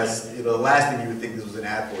realized, the last thing you would think this was an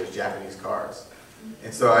ad for is Japanese cars.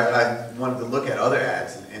 And so I wanted to look at other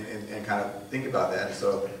ads and kind of think about that. And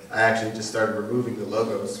so I actually just started removing the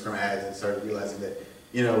logos from ads and started realizing that,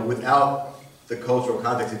 without the cultural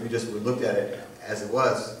context, if we just looked at it as it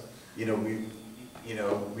was, we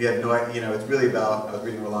had no idea, it's really about, I was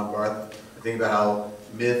reading Roland Barthes, I think about how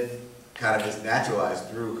myth kind of is naturalized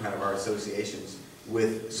through kind of our associations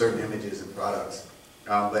with certain images and products.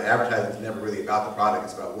 But advertising is never really about the product,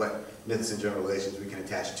 it's about what myths and generalizations we can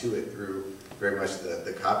attach to it through very much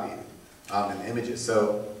the copy and the images.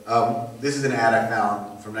 So this is an ad I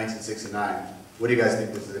found from 1969. What do you guys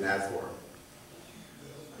think this is an ad for?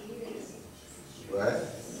 What?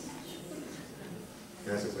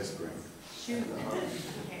 You guys are whispering. Shoes.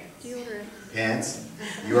 Pants.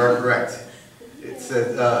 You are correct. It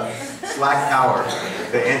says Slack Power,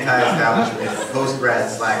 the anti-establishment post-grad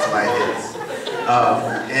slacks by his.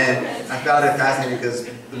 And I found it fascinating because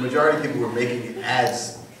the majority of people were making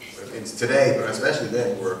ads today, but especially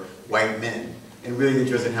then, were white men. And really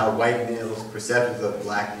interested in how white males' perceptions of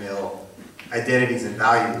black male identities and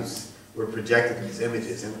values were projected in these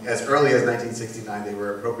images. And as early as 1969, they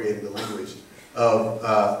were appropriating the language of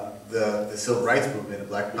the civil rights movement, the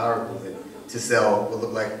Black Power movement, to sell what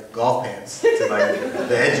looked like golf pants to like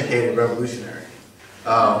the educated revolutionary.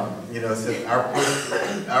 You know, so our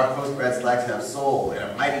post-grad slacks have soul and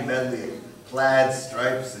a mighty medley of plaids,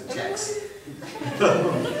 stripes, and checks.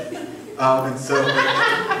 And so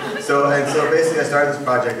basically I started this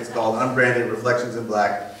project. It's called Unbranded Reflections in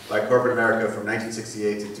Black by Corporate America from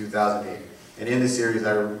 1968 to 2008. And in this series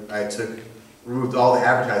I removed all the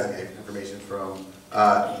advertising information from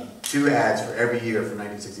 2 ads for every year from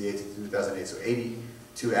 1968 to 2008, so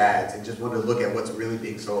 82 ads, and just wanted to look at what's really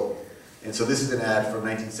being sold. And so this is an ad from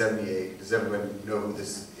 1978. Does everyone know who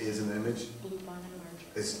this is in the image?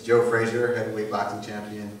 It's Joe Frazier, heavyweight boxing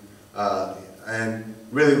champion, and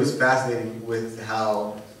really was fascinating with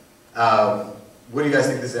how, what do you guys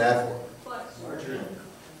think this is an ad for? Margarine.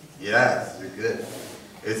 Yes, you're good.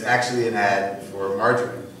 It's actually an ad for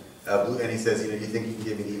margarine. And he says, you know, you think you can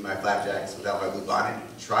get me to eat my flapjacks without my blue bonnet?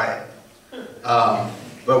 Try it.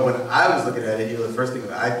 But when I was looking at it, you know, the first thing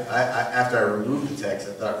that after I removed the text,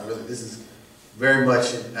 I thought, really, this is very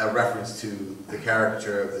much a reference to the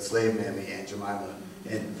caricature of the slave mammy Aunt Jemima,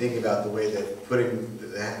 and thinking about the way that putting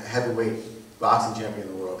the heavyweight boxing champion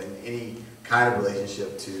in the world in any kind of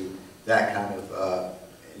relationship to that kind of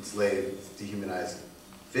enslaved, dehumanized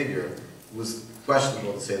figure was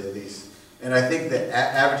questionable, to say the least. And I think that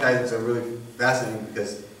advertisements are really fascinating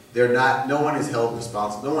because they're not, no one is held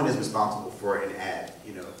responsible, no one is responsible for an ad,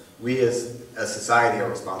 you know. We as a society are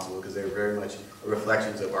responsible because they're very much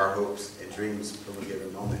reflections of our hopes and dreams from a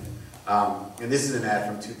given moment. And this is an ad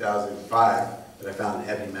from 2005 that I found in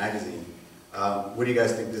Ebony magazine. What do you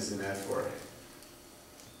guys think this is an ad for?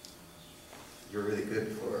 You're really good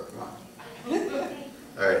for it, come on.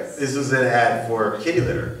 All right, this was an ad for kitty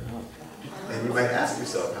litter. And you might ask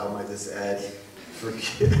yourself, how might this ad for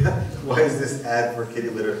why is this ad for kitty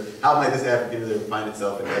litter? How might this ad for kitty litter find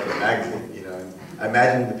itself in Ebony magazine? You know, and I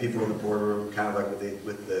imagine the people in the boardroom, kind of like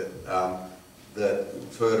with the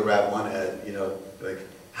Toyota RAV1 ad. You know, like,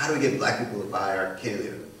 how do we get black people to buy our kitty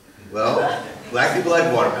litter? Well, black people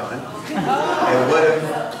like watermelon. And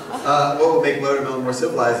what would make watermelon more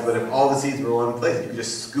civilized? But if all the seeds were in one place, you could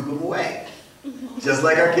just scoop them away, just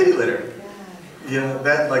like our kitty litter. You know,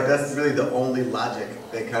 that's really the only logic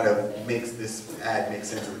that kind of makes this ad make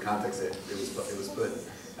sense in the context that it was put.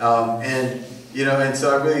 And you know, and so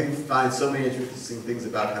I really find so many interesting things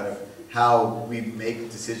about kind of how we make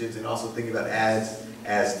decisions, and also thinking about ads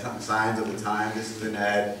as signs of the time. This is an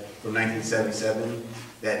ad from 1977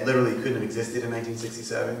 that literally couldn't have existed in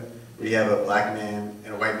 1967. Where you have a black man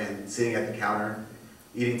and a white man sitting at the counter,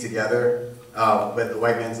 eating together, but the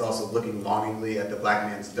white man's also looking longingly at the black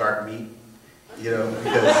man's dark meat. You know,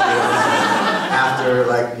 because you know, after,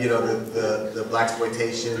 like, you know, the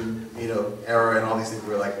blaxploitation, you know, era and all these things,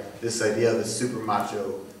 where like this idea of the super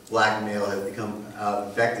macho black male has become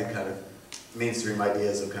infected kind of mainstream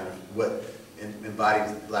ideas of kind of what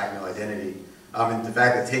embodies black male identity. And the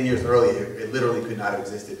fact that 10 years earlier it literally could not have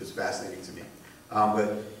existed was fascinating to me.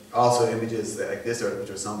 But also images that, like this, which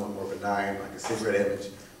are somewhat more benign, like a cigarette image,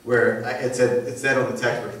 where it said on the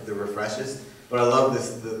text, the refreshest. But I love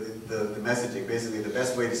this, the messaging. Basically, the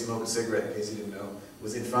best way to smoke a cigarette, in case you didn't know,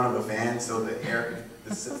 was in front of a fan, so the air,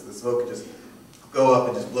 the smoke could just go up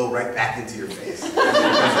and just blow right back into your face.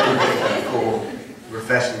 That's how you get that cool,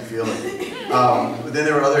 refreshing feeling. But then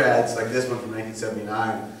there were other ads, like this one from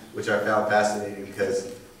 1979, which I found fascinating because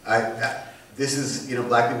this is, you know,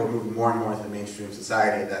 black people are moving more and more into the mainstream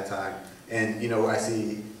society at that time. And, you know, I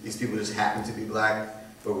see these people just happen to be black,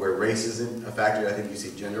 but where race isn't a factor, I think you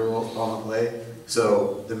see gender roles fall into play.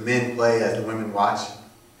 So the men play as the women watch.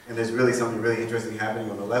 And there's really something really interesting happening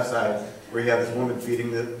on the left side, where you have this woman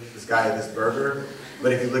feeding this guy this burger.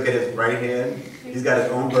 But if you look at his right hand, he's got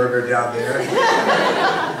his own burger down there.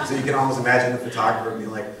 So you can almost imagine the photographer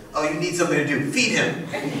being like, oh, you need something to do, feed him.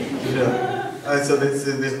 You know? So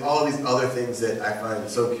there's all these other things that I find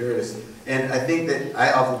so curious. And I think that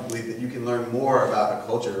I often believe that you can learn more about a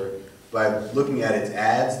culture by looking at its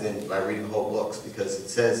ads than by reading whole books, because it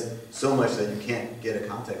says so much that you can't get a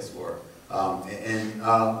context for.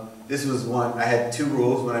 This was one, I had 2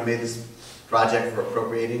 rules when I made this project for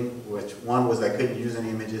appropriating, which one was I couldn't use any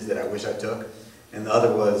images that I wish I took, and the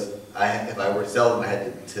other was if I were to sell them, I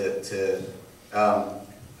had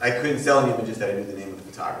I couldn't sell any images that I knew the name of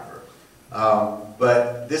the photographer.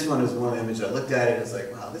 But this one was one of the images. I looked at it and it's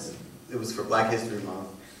like, wow, it was for Black History Month.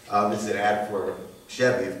 This is an ad for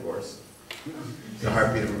Chevy, of course, the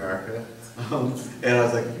heartbeat of America. And I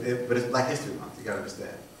was like, but it's Black History Month, you gotta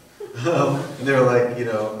understand. And they were like, you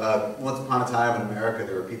know, once upon a time in America,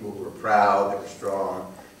 there were people who were proud, they were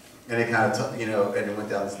strong, and it kind of, you know, and it went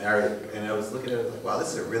down this narrative. And I was looking at it like, wow,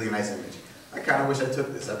 this is a really nice image. I kind of wish I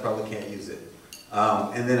took this. I probably can't use it.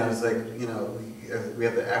 And then I was like, you know, we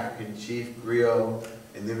have the African chief griot,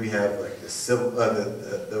 and then we have like the Civil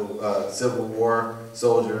War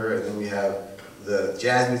soldier, and then we have the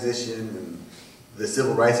jazz musician, and the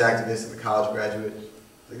civil rights activist, and the college graduate.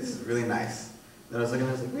 Like, this is really nice. And I was looking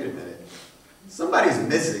at it, I was like, wait a minute. Somebody's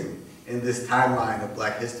missing in this timeline of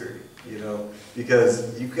Black history, you know,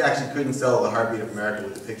 because you actually couldn't sell the heartbeat of America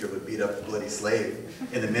with a picture of a beat up bloody slave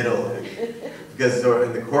in the middle of it. Because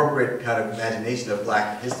in the corporate kind of imagination of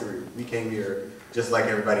Black history, we came here just like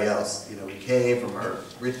everybody else. You know, we came from our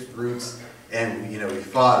rich roots, and we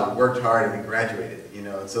fought, we worked hard, and we graduated. You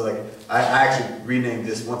know, and so like I actually renamed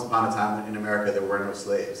this "Once Upon a Time in America There Were No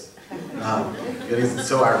Slaves." It is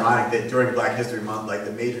so ironic that during Black History Month, like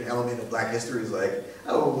the major element of Black history is like,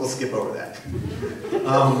 oh, we'll skip over that.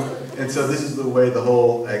 And so this is the way the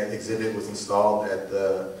whole exhibit was installed at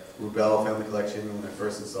the Rubel Family Collection when I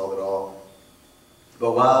first installed it all.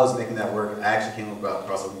 But while I was making that work, I actually came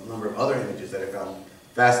across a number of other images that I found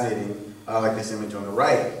fascinating, like this image on the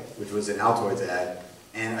right, which was an Altoids ad.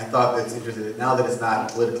 And I thought that's interesting that now that it's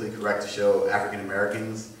not politically correct to show African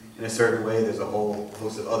Americans in a certain way, there's a whole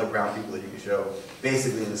host of other brown people that you can show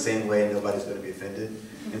basically in the same way, and nobody's going to be offended.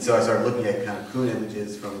 And so I started looking at kind of coon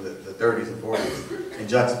images from the 30s and 40s and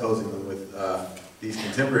juxtaposing them with these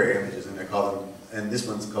contemporary images, and I call them, and this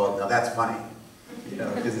one's called Now That's Funny, you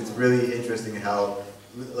know, because it's really interesting how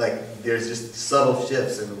like there's just subtle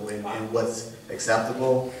shifts in what's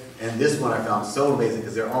acceptable. And this one I found so amazing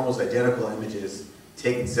because they're almost identical images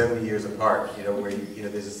taken 70 years apart, you know, where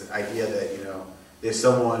there's this idea that, you know, there's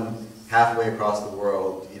someone halfway across the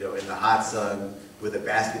world, you know, in the hot sun with a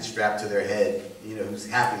basket strapped to their head, you know, who's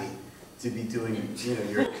happy to be doing, you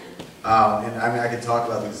know, and I mean, I could talk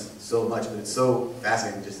about these so much, but it's so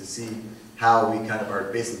fascinating just to see how we kind of are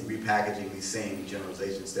basically repackaging these same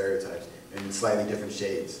generalization stereotypes in slightly different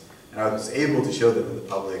shades. And I was able to show them to the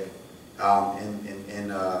public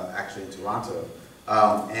actually in Toronto.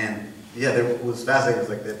 And yeah, it was fascinating. It was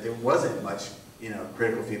like that there wasn't much, you know,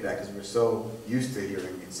 critical feedback because we're so used to hearing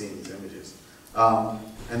and seeing these images.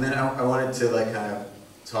 And then I wanted to like kind of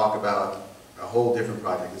talk about a whole different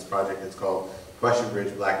project. This project is called Question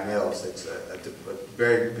Bridge Black Males. It's a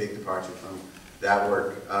very big departure from that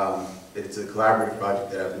work. It's a collaborative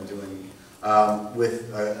project that I've been doing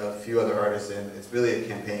with a few other artists, and it's really a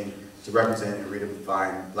campaign to represent and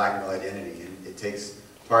redefine Black male identity. And it takes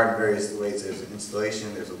part in various ways. There's an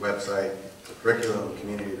installation, there's a website, a curriculum,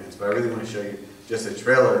 community events. But I really want to show you just a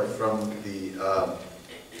trailer from the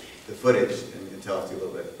footage and tell us a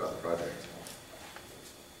little bit about the project.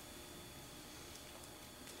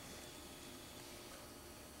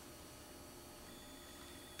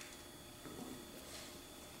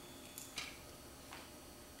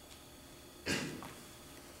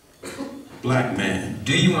 Black man,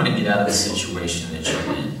 do you want to get out of the situation that you're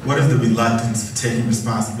in? What is the reluctance for taking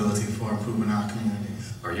responsibility for improving our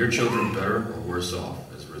communities? Are your children better or worse off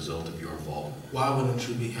as a result of your involvement? Why wouldn't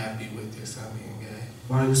you be happy with your son being gay?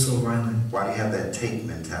 Why are you so violent? Why do you have that take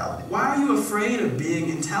mentality? Why are you afraid of being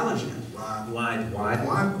intelligent? Why? What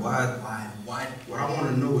I want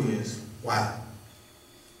to know is why.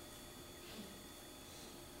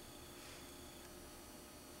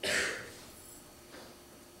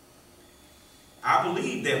 I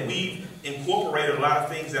believe that we've incorporated a lot of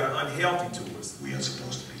things that are unhealthy to us. We are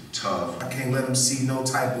supposed to be tough. I can't let him see no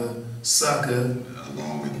type of sucker.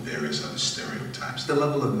 Along with various other stereotypes. The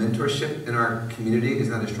level of mentorship in our community is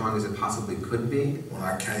not as strong as it possibly could be. When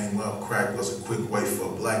I came up, crack was a quick way for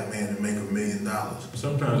a black man to make $1 million.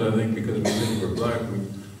 Sometimes I think because we think we're black,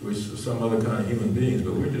 we're some other kind of human beings,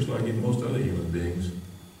 but we're just like most other human beings.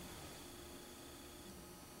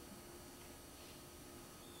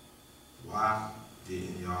 Why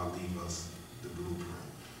didn't y'all leave us the blueprint?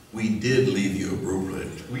 We did leave you a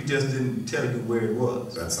blueprint. We just didn't tell you where it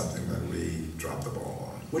was. That's something that we dropped the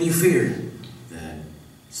ball on. What do you fear? That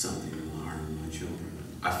something will harm my children.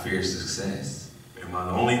 I fear success. Am I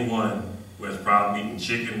the only one who has problem eating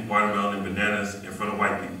chicken, watermelon, and bananas in front of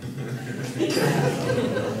white people?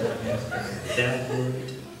 That word,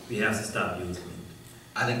 we have to stop using it.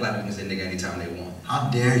 I think black people can say nigga anytime they want. How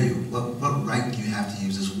dare you? What right do you have to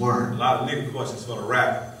use this word? A lot of nigga questions for the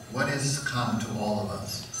rapper. What is common to all of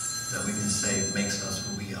us that we can say makes us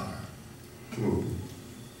who we are?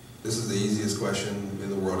 This is the easiest question in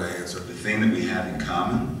the world to answer. The thing that we have in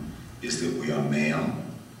common is that we are male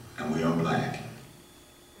and we are black.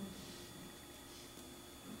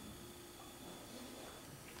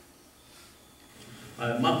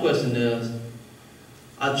 My question is,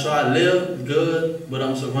 I try to live good, but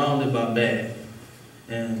I'm surrounded by bad.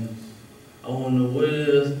 And I want to know what it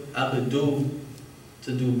is I could do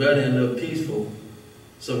to do better and live peaceful,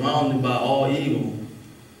 surrounded by all evil.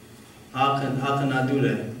 How can I do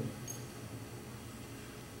that?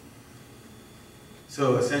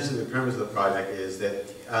 So essentially the premise of the project is that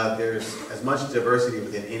there's as much diversity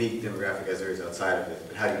within any demographic as there is outside of it,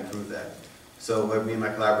 but how do you prove that? So what me and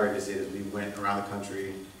my collaborators did is we went around the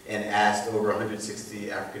country and asked over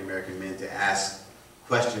 160 African American men to ask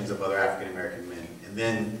questions of other African American men. And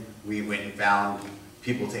then we went and found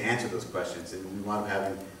people to answer those questions, and we wound up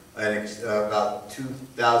having about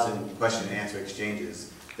 2,000 question and answer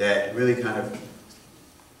exchanges that really kind of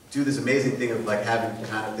do this amazing thing of like having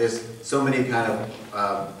kind of, there's so many kind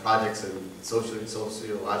of projects and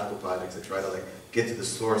sociological projects that try to like get to the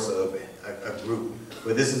source of a group.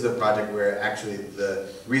 But this is a project where actually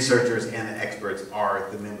the researchers and the experts are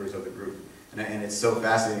the members of the group. And it's so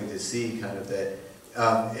fascinating to see kind of that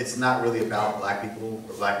it's not really about black people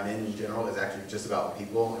or black men in general, it's actually just about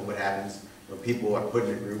people and what happens when people are put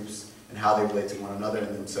into groups and how they relate to one another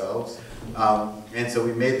and themselves. And so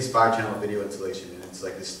we made this 5-channel video installation, and it's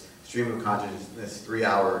like this stream of consciousness,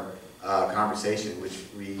 3-hour conversation, which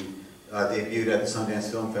we debuted at the Sundance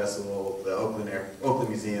Film Festival, the Oakland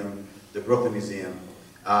Museum, the Brooklyn Museum,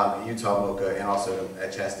 Utah MoCA, and also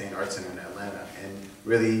at Chastain Art Center in Atlanta. And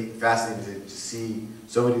really fascinating to see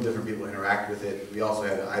so many different people interact with it. We also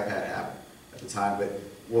had an iPad app at the time, but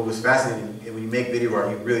what was fascinating, when you make video art,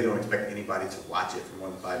 you really don't expect anybody to watch it for more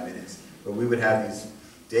than 5 minutes. But we would have these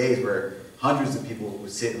days where hundreds of people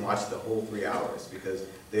would sit and watch the whole 3 hours, because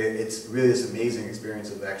it's really this amazing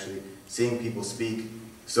experience of actually seeing people speak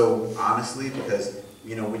so honestly, because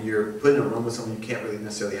you know when you're put in a room with someone, you can't really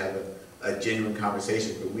necessarily have a genuine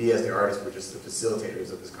conversation, but we as the artists were just the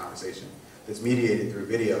facilitators of this conversation that's mediated through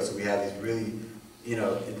video. So we had these really, you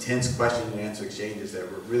know, intense question and answer exchanges that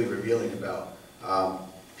were really revealing about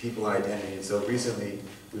people and identity. And so recently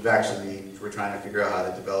we're trying to figure out how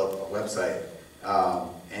to develop a website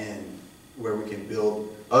and where we can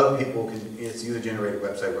build, other people can, it's a user-generated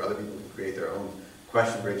website where other people can create their own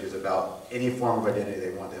question bridges about any form of identity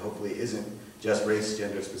they want that hopefully isn't just race,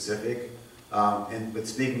 gender specific. But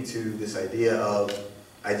speaking to this idea of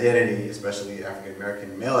identity, especially African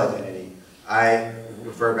American male identity, I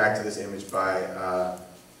refer back to this image by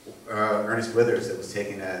Ernest Withers that was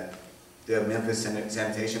taken at the Memphis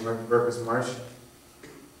Sanitation Workers March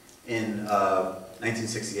in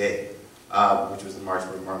 1968, which was the march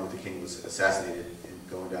where Martin Luther King was assassinated and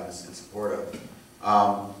going down in support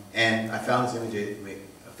of. And I found this image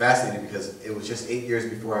fascinating because it was just 8 years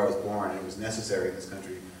before I was born, and it was necessary in this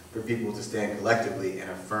country for people to stand collectively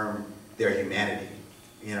and affirm their humanity.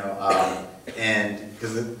 You know, and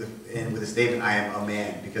because with the statement "I am a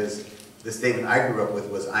man," because the statement I grew up with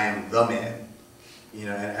was "I am the man." You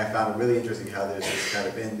know, and I found it really interesting how there's this kind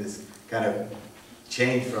of been this kind of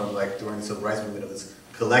change from like during the civil rights movement of this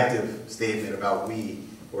collective statement about we,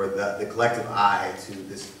 or the collective I, to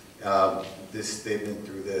this this statement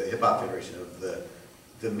through the hip hop generation of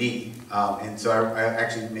the me. And so I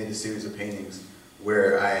actually made a series of paintings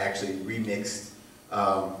where I actually remixed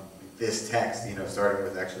this text, you know, starting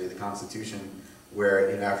with actually the Constitution, where,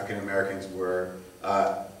 you know, African Americans were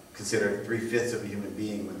considered 3/5 of a human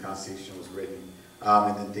being when the Constitution was written,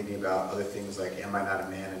 and then thinking about other things like, am I not a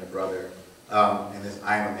man and a brother, and this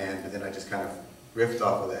I am a man, but then I just kind of riffed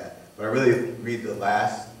off of that. But I really read the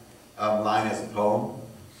last line as a poem,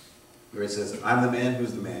 where it says, I'm the man,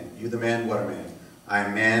 who's the man? You the man, what a man? I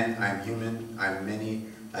am man, I am human, I am many,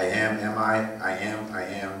 I am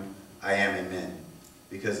I am a man.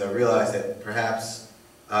 Because I realized that perhaps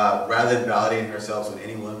rather than validating ourselves on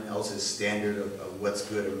anyone else's standard of what's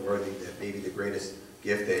good and worthy, that maybe the greatest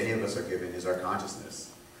gift that any of us are given is our consciousness.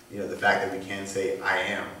 You know, the fact that we can say I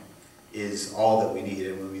am is all that we need.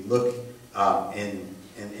 And when we look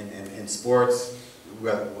in sports,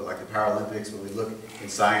 like the Paralympics, when we look in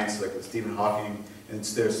science, like with Stephen Hawking, and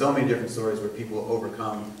there's so many different stories where people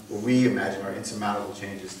overcome what we imagine are insurmountable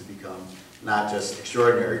changes to become not just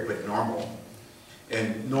extraordinary, but normal.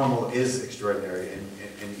 And normal is extraordinary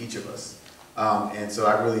in each of us. And so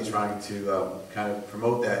I'm really trying to kind of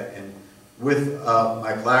promote that. And with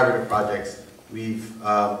my collaborative projects, we've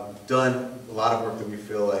done a lot of work that we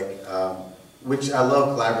feel like, which I love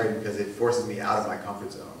collaborating because it forces me out of my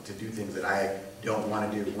comfort zone to do things that I don't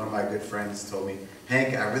want to do. One of my good friends told me,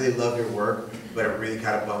 Hank, I really love your work, but it really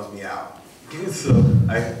kind of bums me out. So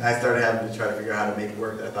I started having to try to figure out how to make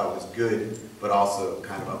work that I thought was good, but also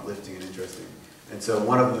kind of uplifting and interesting. And so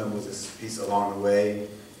one of them was this piece along the way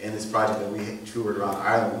in this project that we toured around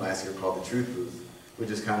Ireland last year called the Truth Booth, which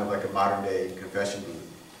is kind of like a modern day confession booth.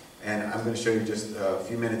 And I'm going to show you just a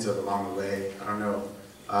few minutes of along the way. I don't know.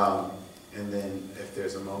 And then if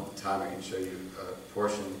there's a moment in time, I can show you a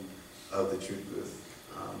portion of the Truth Booth.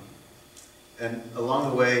 And along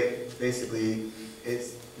the way, basically,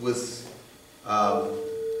 it was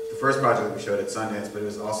the first project that we showed at Sundance, but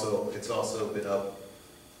it's also been up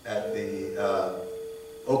at the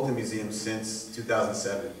Oakland Museum since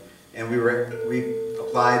 2007. And we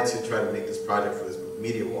applied to try to make this project for this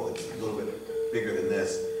media wall. It's a little bit bigger than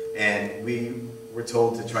this. And we were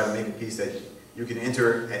told to try to make a piece that you can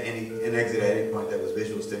enter at and exit at any point that was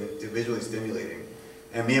visually stimulating.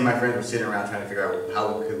 And me and my friends were sitting around trying to figure out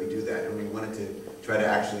how could we do that. And we wanted to try to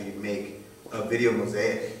actually make a video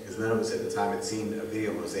mosaic, because none of us at the time had seen a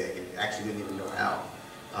video mosaic and actually didn't even know how.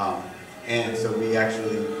 And so we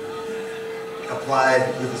actually applied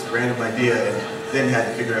with this random idea and then had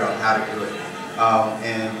to figure out how to do it.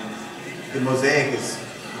 And the mosaic is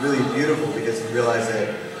really beautiful because you realize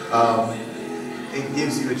that it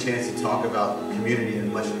gives you a chance to talk about community in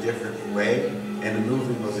a much different way. And the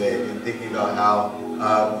moving mosaic and thinking about how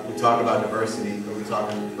we talk about diversity,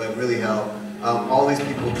 but really how all these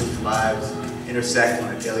people whose lives intersect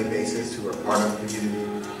on a daily basis, who are part of the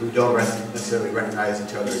community, who don't necessarily recognize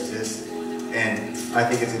each other exist. And I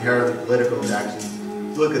think it's inherently political to actually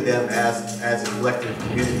look at them as a collective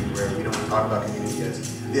community, where we don't talk about community as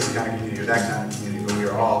this kind of community or that kind of community, but we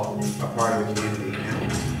are all a part of the community.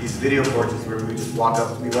 And these video portraits where we just walked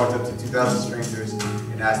up to 2,000 strangers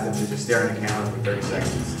and asked them to just stare at the camera for 30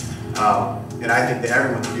 seconds. And I think that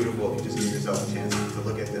everyone's beautiful if you just give yourself a chance to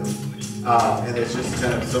look at them. And there's just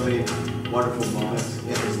kind of so many wonderful moments in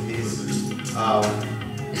this piece.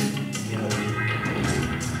 You know,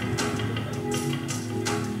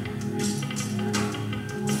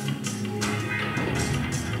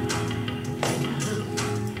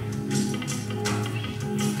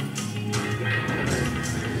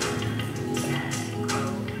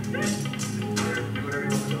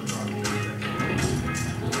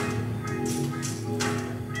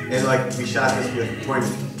 and like we shot this with point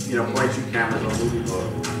and shoot cameras on movie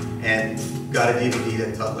mode, and got a DVD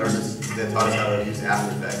that taught us how to use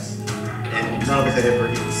After Effects. And none of us had ever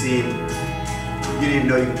even seen. You didn't even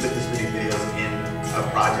know you could put this many videos in a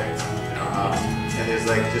project. And there's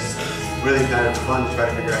like just really kind of fun to try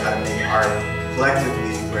to figure out how to make art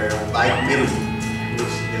collectively, where by committee,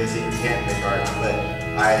 which they say you can't make art, but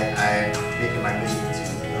I make it my mission to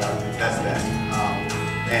test that.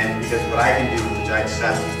 And because what I can do, which I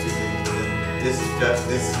shot these two things,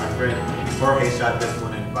 this my friend Jorge shot this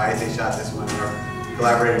one, and Baeze shot this one, and our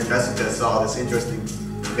collaborator Jessica saw this interesting,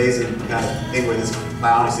 amazing kind of thing where this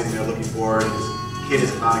clown is sitting there looking bored, and this kid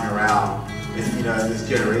is clowning around, and this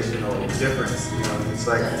generational difference. It's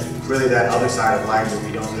like really that other side of life that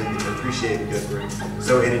we don't really appreciate because we're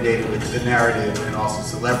so inundated with the narrative and also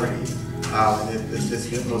celebrity.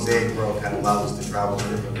 This mosaic world kind of allows us to travel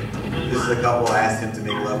differently. This is a couple. I asked him to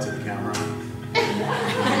make love to the camera.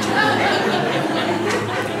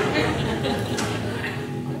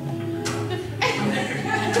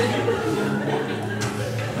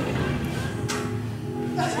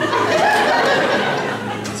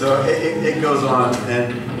 So it goes on,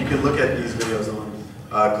 and you can look at these videos on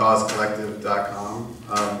causecollective.com.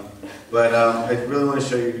 But I really want to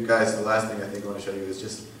show you guys, the last thing I think I want to show you is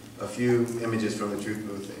just a few images from the Truth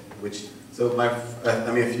Booth, a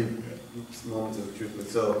few moments of the Truth Booth.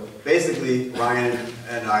 So basically, Ryan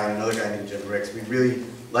and I and another guy named Jim Ricks, we really,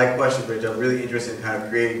 like Question Bridge, are really interested in kind of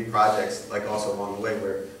creating projects, like also along the way,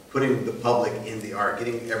 where putting the public in the art,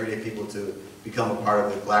 getting everyday people to become a part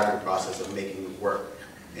of the collaborative process of making work.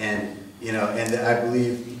 And and I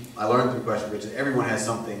believe I learned through Question Bridge that everyone has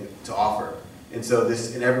something to offer, and so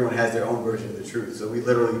and everyone has their own version of the truth. So we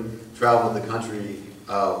literally traveled the country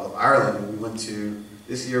of Ireland, and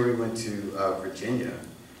this year we went to Virginia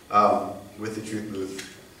with the Truth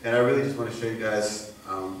Booth. And I really just want to show you guys,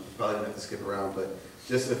 probably don't have to skip around, but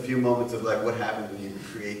just a few moments of like what happens when you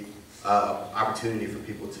create opportunity for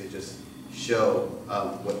people to just show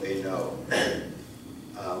what they know.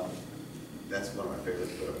 That's one of my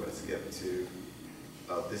favorites, but I'm going to skip to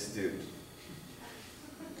this dude.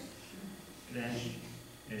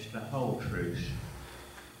 This is the whole truth.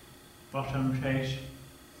 Bottom says,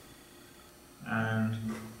 and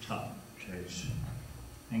top, please.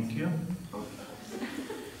 Thank you.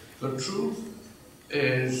 The truth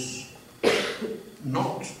is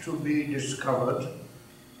not to be discovered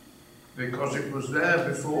because it was there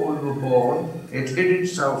before we were born. It hid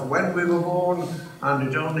itself when we were born, and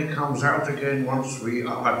it only comes out again once we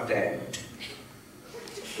are dead.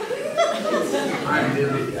 I'm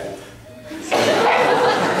nearly dead.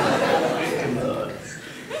 It emerged.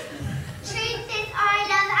 Truth is, I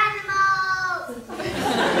love animals!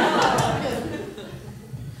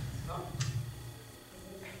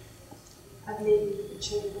 I believe the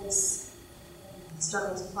truth is the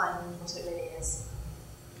struggle to find what it really is.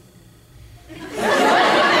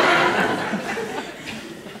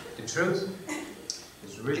 The truth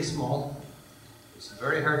is really small, it's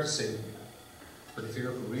very hard to see, but if you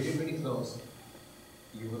look really, really close,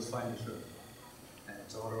 you will find the truth, and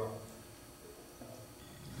it's all around.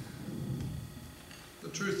 The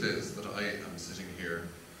truth is that I am sitting here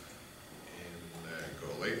in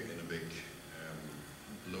Galway in a big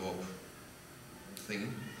blow-up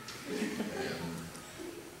thing,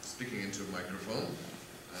 speaking into a microphone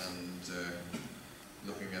and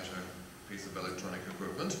looking at a piece of electronic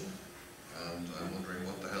equipment, and I'm wondering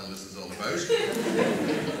what the hell this is all about.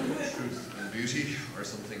 Truth and beauty are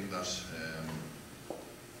something that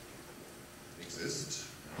exist,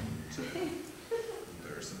 and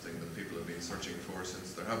they're something that people have been searching for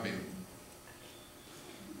since there have been.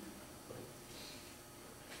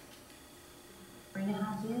 Three and a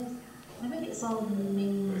half years? I think it's all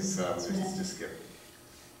means. Just skip.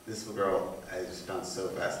 This girl I just found so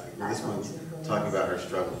fascinating. This one's talking about her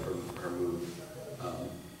struggle for her move.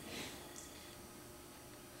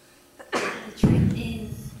 The truth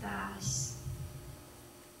is that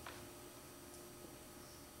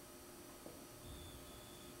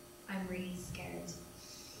I'm really scared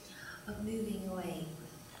of moving away,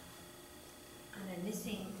 and I'm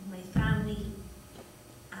missing my family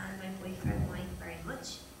and my boyfriend Mike very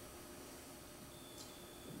much.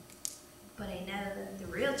 But I know that the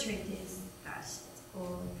real truth is that it's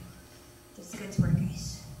all just going to work out,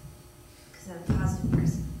 because I'm a positive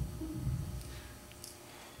person.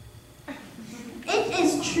 It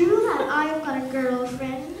is true that I've got a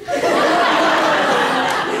girlfriend.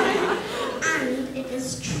 And it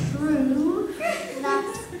is true that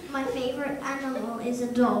my favorite animal is a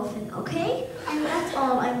dolphin, okay? And that's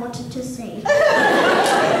all I wanted to say.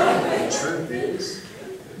 The truth is,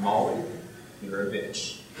 Molly, you're a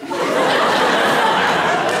bitch. I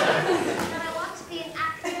want to be an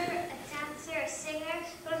actor, a dancer, a singer,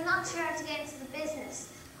 but I'm not sure how to get into the business.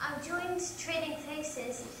 I've joined Trading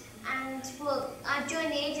Places, and well, I've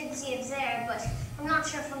joined the agency of there, but I'm not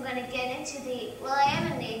sure if I'm going to get into the, well, I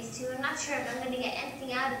am in the agency, I'm not sure if I'm going to get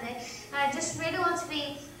anything out of it. And I just really want to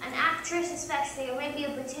be an actress especially, or maybe a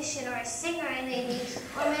beautician, or a singer maybe,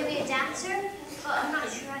 or maybe a dancer, but I'm not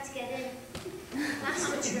sure how to get in. That's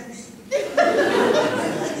the truth. She's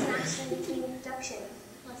an accident in production.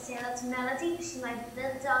 Let's say that's Melody, she's my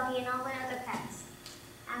little doggy and all my other pets.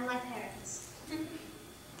 And my parents.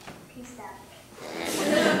 Peace out.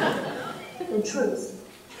 The truth,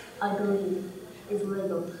 I believe, is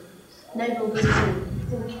Lego. Lego is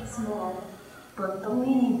big, small, but don't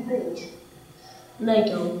mean big.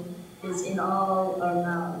 Lego is in all our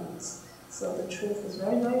minds. So the truth is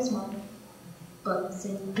very, very small, but it's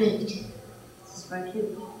big. Thank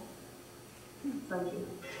you. Thank you.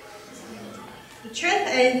 The truth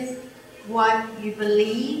is what you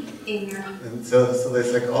believe in your... And so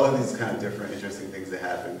there's like all of these kind of different interesting things that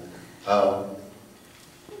happen. And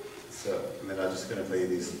then I'm just going to play you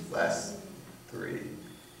these last three.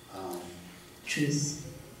 Truth.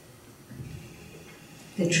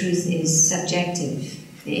 The truth is subjective.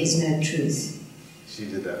 There is no truth. She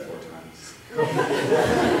did that 4 times. The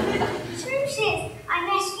truth is, I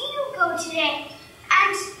met Hugo today,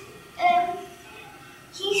 and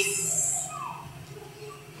he said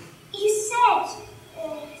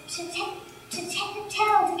to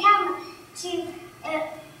tell the camera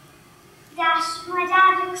that my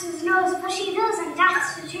dad looks his nose, but he doesn't.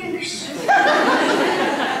 That's the truth.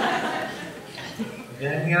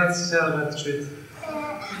 Anything else to tell about the truth?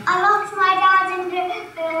 I locked my dad in the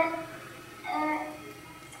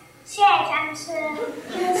shed, and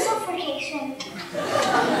he was suffocating,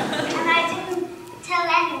 and I didn't tell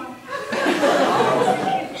anyone.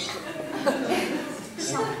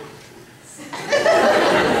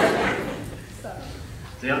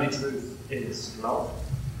 The only truth is love.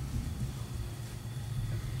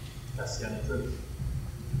 That's the only truth.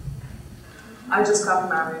 I just got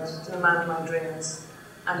married to the man of my dreams,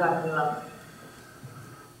 and I'm in love.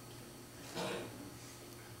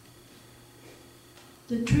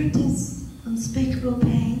 The truth is, unspeakable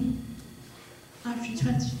pain after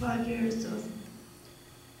 25 years of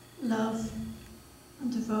love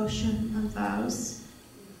and devotion and vows.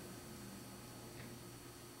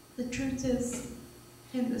 The truth is,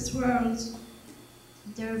 in this world,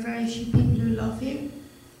 there are very few people who love you.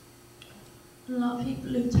 A lot of people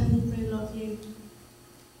who tell you they love you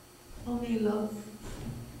only love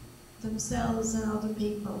themselves and other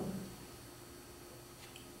people.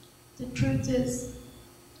 The truth is,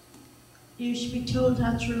 you should be told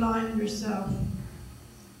how to rely on yourself.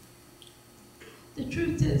 The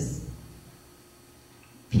truth is,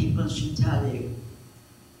 people should tell you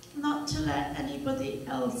not to let anybody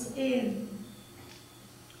else in.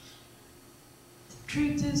 The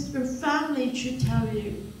truth is, your family should tell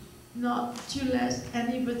you not to let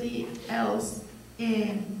anybody else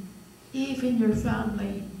in, even your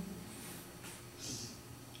family.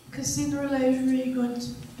 Because sooner or later you're going to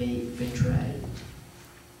be betrayed.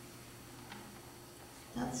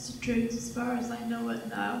 That's the truth as far as I know it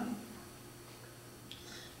now.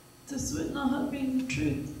 This would not have been the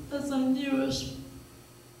truth as I knew it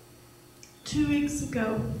 2 weeks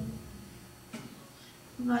ago,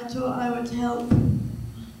 when I thought I would help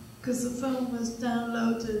because the phone was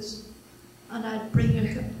downloaded and I'd bring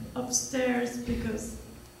it upstairs because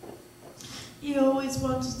he always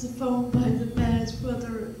wanted the phone by the bed,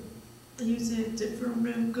 whether he was in a different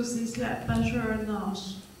room because he slept better or not.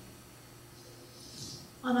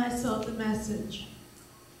 And I saw the message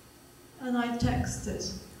and I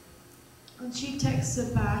texted and she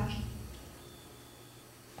texted back,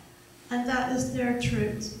 and that is their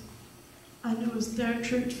truth. And it was their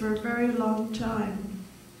truth for a very long time.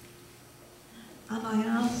 And I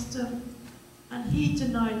asked him, and he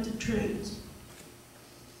denied the truth.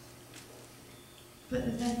 But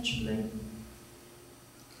eventually...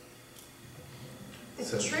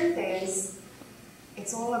 The truth is,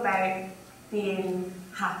 it's all about being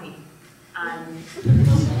happy and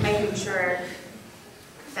making sure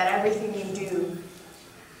that everything you do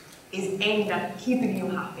is aimed at keeping you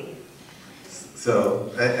happy. So,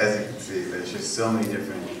 as you can see, there's just so many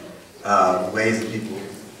different ways that people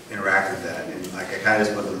interact with that, and like I kind of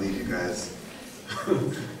just wanted to leave you guys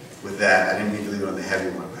with that. I didn't mean to leave it on the heavy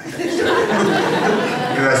one, but I had to show you.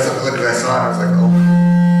 Because I saw it, I was like, oh.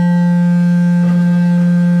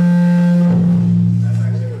 That's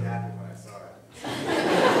actually what happened when I saw it.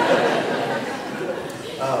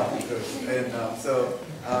 So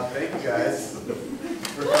thank you guys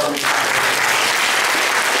for coming.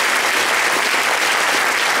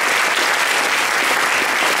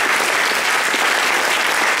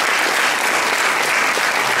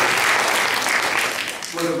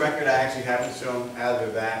 For the record, I actually haven't shown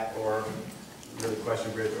either that or really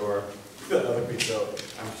Question Bridge or the other piece. So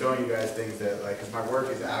I'm showing you guys things that, like, because my work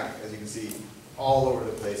is out, as you can see, all over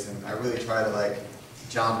the place, and I really try to, like,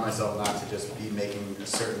 challenge myself not to just be making a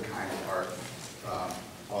certain kind of art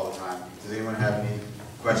all the time. Does anyone have any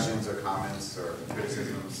questions or comments or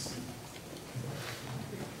criticisms?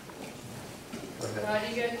 Go ahead. Do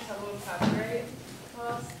you get in trouble with copyright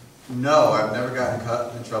laws? No, I've never gotten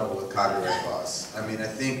in trouble with copyright laws. I mean, I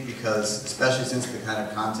think because, especially since the kind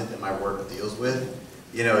of content that my work deals with,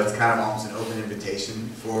 you know, it's kind of almost an open invitation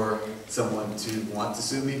for someone to want to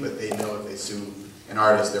sue me, but they know if they sue an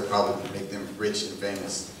artist, they're probably going to make them rich and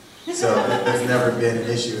famous. So there's never been an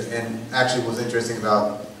issue. And actually what's interesting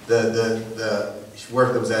about the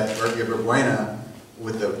work that was at Buena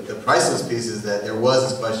with the priceless pieces, that there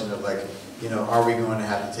was this question of, like, you know, are we going to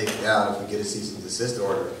have to take it down if we get a cease and desist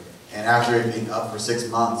order? And after it being up for 6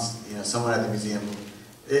 months, you know, someone at the museum,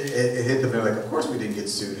 it hit them. They're like, of course we didn't get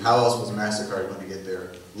sued. How else was MasterCard going to get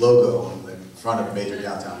their logo on the front of a major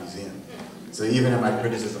downtown museum? So even in my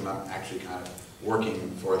criticism, I'm actually kind of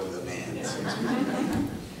working for the man.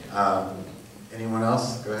 Anyone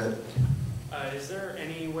else? Go ahead. Is there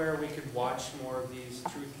anywhere we could watch more of these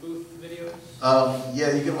Truth Booth videos?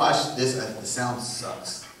 Yeah, you can watch this. The sound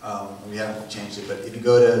sucks. We haven't changed it, but if you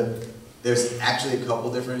go to, there's actually a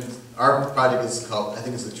couple different, our project is called, I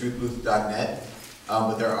think it's the truthbooth.net,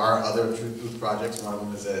 but there are other Truth Booth projects. One of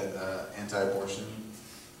them is an anti-abortion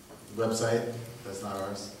website. That's not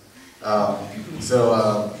ours.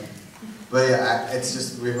 But yeah, it's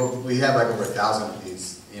just, we have like over 1,000 of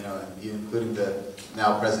these, you know, including the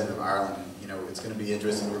now President of Ireland. You know, it's going to be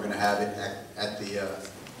interesting. We're going to have it at the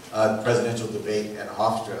presidential debate at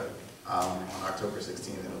Hofstra on October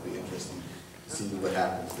 16th. It'll be interesting to see what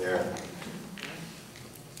happens there.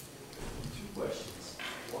 2 questions.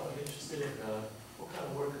 One, I'm interested in what kind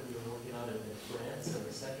of work have you been working on in France, and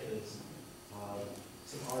the second is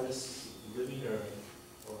some artists living or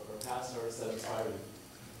past artists that inspire you.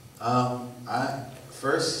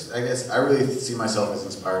 first, I guess I really see myself as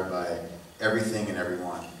inspired by everything and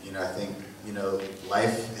everyone. You know, I think, you know,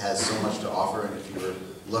 life has so much to offer, and if you're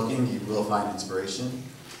looking, you will find inspiration.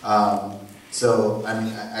 So, I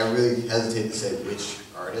mean, I really hesitate to say which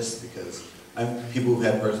artist, because people who've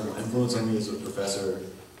had personal influence on me is a professor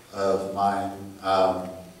of mine.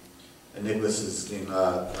 And Nicholas is named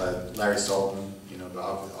Larry Sultan, you know, but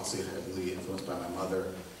I'll say heavily influenced by my mother.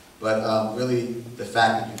 But really, the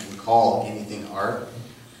fact that you can call anything art,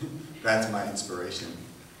 that's my inspiration.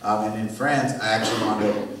 And in France, I actually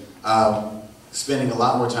wound up spending a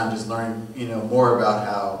lot more time just learning, you know, more about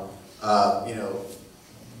how, you know,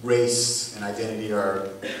 race and identity are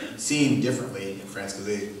seen differently in France,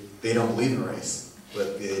 because they don't believe in race,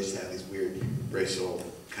 but they just have these weird racial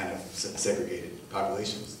kind of segregated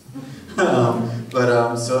populations.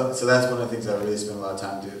 So that's one of the things I really spent a lot of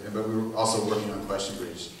time doing. But we were also working on Question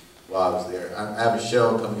Bridge while I was there. I have a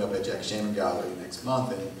show coming up at Jack Shaman Gallery next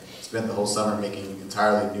month, and spent the whole summer making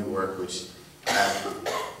entirely new work, which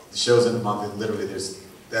the show's in a month, and literally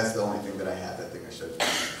that's the only thing that I have, that thing I showed you.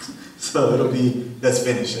 So that's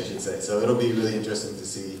finished, I should say. So it'll be really interesting to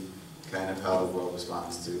see kind of how the world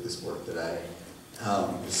responds to this work that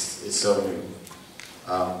is so new.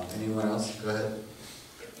 Anyone else? Go ahead.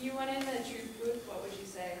 If you went in the truth booth, what would you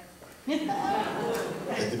say?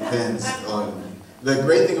 It depends on... The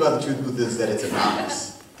great thing about the truth booth is that it's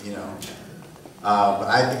anonymous, you know. But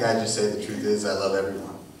I think I just say the truth is I love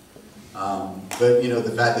everyone. But, you know,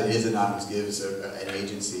 the fact that it is anonymous gives an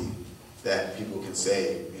agency that people can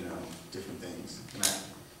say, you know, different things.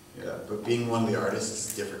 Yeah, but being one of the artists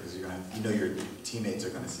is different, because you know your teammates are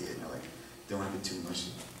going to see it, and you're like, don't want to be too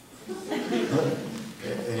mushy.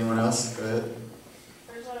 Anyone else? Go ahead.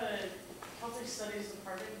 There's a Celtic Studies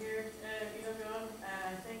department here at UWM, and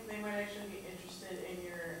I think they might actually be interested in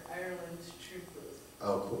your Ireland truth booth.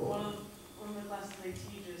 Oh, cool. One of the classes they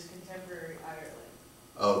teach is contemporary Ireland.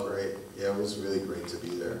 Oh, great. Yeah, it was really great to be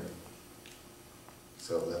there.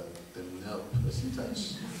 So let them know. Put us in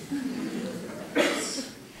touch.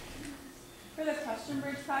 For the Question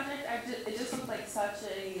Bridge project, it just looked like such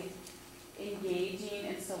a engaging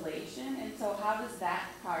installation. And so how does that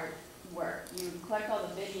part work? You collect all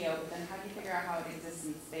the video, but then how do you figure out how it exists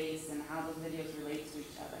in space and how those videos relate to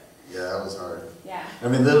each other? Yeah, that was hard. Yeah. I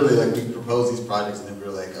mean, literally, like, we proposed these projects, and then we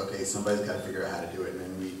were like, okay, somebody's got to figure out how to do it. And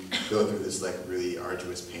then we go through this, like, really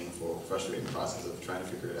arduous, painful, frustrating process of trying to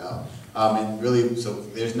figure it out. And really, so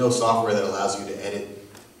there's no software that allows you to edit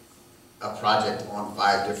a project on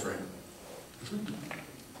 5 different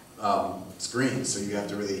screens. So you have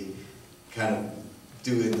to really kind of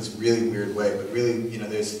do it in this really weird way. But really, you know,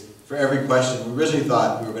 for every question, we originally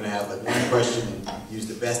thought we were going to have like one question and use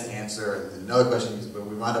the best answer, and then another question, but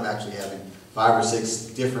we wound up actually having 5 or 6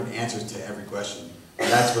 different answers to every question. And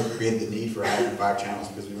that's what created the need for having 5 channels,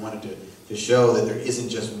 because we wanted to show that there isn't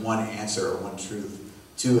just one answer or one truth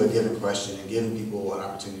to a given question, and giving people an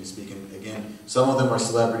opportunity to speak. And again, some of them are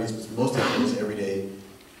celebrities, but most of them are everyday,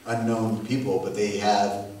 unknown people, but they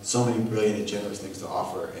have so many brilliant and generous things to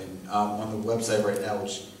offer. And on the website right now,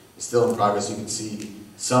 which is still in progress, you can see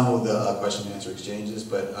some of the question and answer exchanges,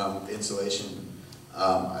 but the installation,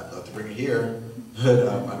 I'd love to bring it here, but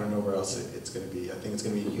I don't know where else it's going to be. I think it's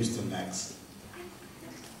going to be in Houston next.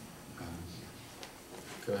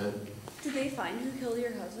 Go ahead. Did they find who killed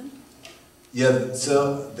your cousin? Yeah,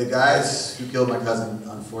 so the guys who killed my cousin,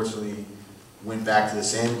 unfortunately, went back to the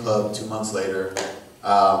same club 2 months later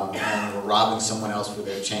and were robbing someone else for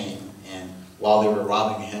their chain. And while they were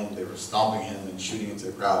robbing him, they were stomping him and shooting into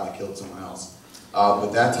the crowd, and they killed someone else.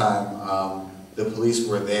 But that time, the police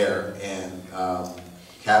were there and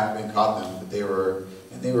caught them. But they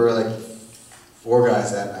were like 4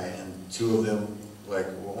 guys that night, and 2 of them, like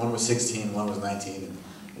one was 16, one was 19, and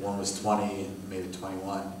one was 20 and maybe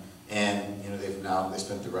 21. And you know they're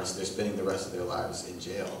spending the rest of their lives in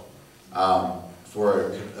jail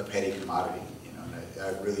for a petty commodity. You know, and I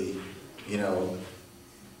really, you know,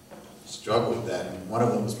 struggled with that. And one of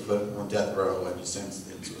them was put on death row and since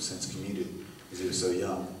commuted because he was so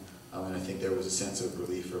young. And I think there was a sense of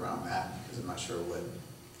relief around that, because I'm not sure what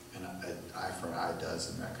an eye for an eye does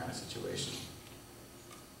in that kind of situation.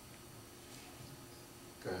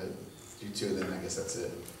 Go ahead. You 2, and then I guess that's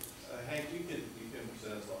it. Hank, you can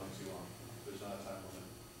present as long as you want. There's not a time limit.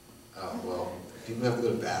 Oh, well, people have to go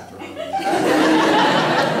to the bathroom.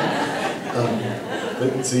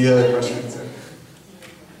 So you have a question?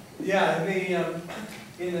 Yeah,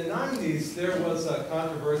 in the 90s, there was a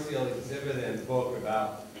controversial exhibit and book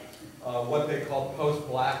about what they called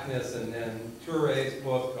post-blackness, and then Touré's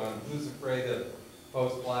book on Who's Afraid of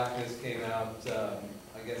Post-Blackness came out,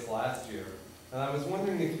 I guess, last year. And I was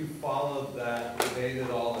wondering if you followed that debate at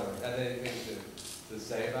all, or had anything to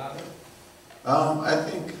say about it? I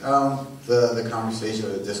think the conversation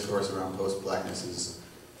or the discourse around post-blackness is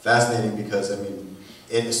fascinating because, I mean,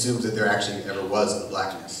 it assumes that there actually ever was a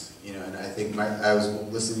blackness, you know, and I think I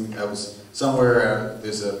was somewhere,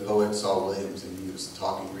 there's a poet, Saul Williams, and he was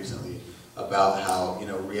talking recently about how, you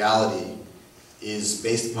know, reality is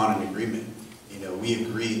based upon an agreement. You know, we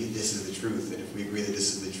agree that this is the truth, and if we agree that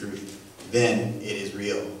this is the truth, then it is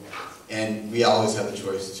real. And we always have the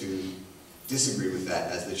choice to disagree with that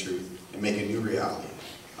as the truth and make a new reality.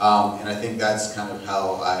 And I think that's kind of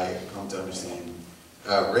how I come to understand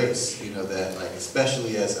race, you know, that like,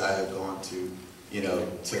 especially as I have gone to, you know,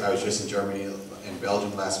 I was just in Germany and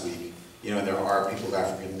Belgium last week, you know, and there are people of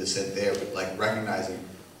African descent there, but like recognizing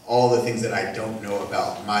all the things that I don't know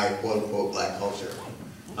about my quote-unquote black culture.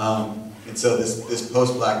 And so this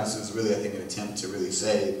post-blackness is really, I think, an attempt to really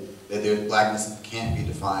say that blackness can't be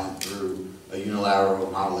defined through a unilateral,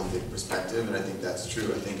 monolithic perspective, and I think that's true.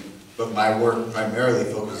 I think, but my work primarily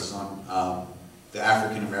focuses on the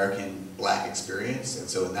African-American black experience, and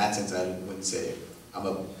so in that sense, I wouldn't say I'm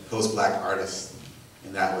a post-black artist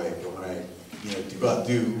in that way, but when I, you know,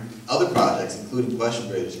 do other projects, including Question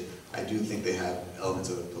Bridge, I do think they have elements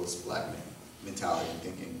of a post-black mentality and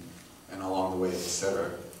thinking, and along the way,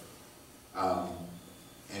 etc.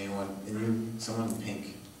 Anyone, someone in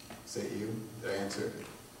pink, is that you? Did I answer?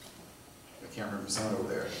 I can't remember, someone over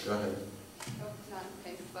there, go ahead. Oh, not in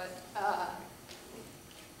pink, but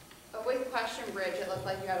with Question Bridge, it looked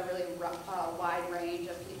like you had a really wide range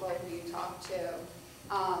of people who you talked to.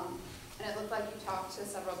 And it looked like you talked to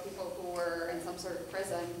several people who were in some sort of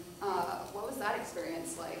prison. What was that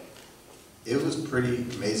experience like? It was pretty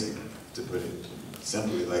amazing, to put it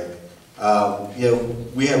simply. Like, you know,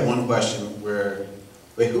 we had one question where,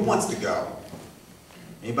 wait, who wants to go?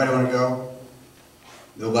 Anybody want to go?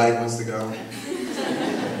 Nobody wants to go?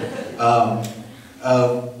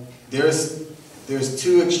 There's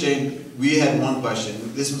two exchange. We had one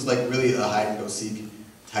question. This was like really a hide and go seek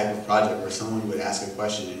type of project where someone would ask a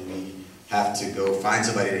question and we have to go find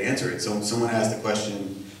somebody to answer it. So someone asked a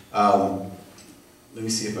question. Let me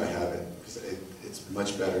see if I have it, because it's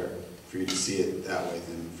much better for you to see it that way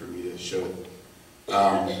than for me to show it.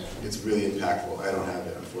 It's really impactful. I don't have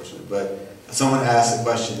it, unfortunately. But someone asked a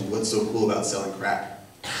question, what's so cool about selling crack?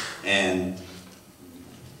 And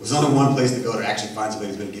there's only one place to go to actually find somebody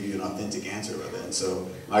who's going to give you an authentic answer about that. And so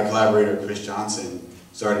my collaborator, Chris Johnson,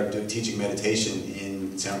 started teaching meditation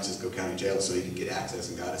in San Francisco County Jail so he could get access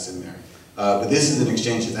and got us in there. But this is an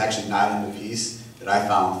exchange that's actually not in the piece that I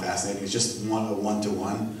found fascinating. It's just a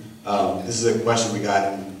one-to-one. This is a question we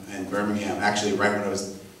got in Birmingham, actually right when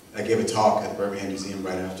I gave a talk at the Birmingham Museum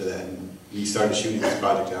right after that, and we started shooting this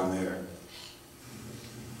project down there.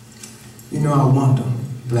 You know, I wonder,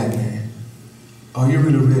 black man, are you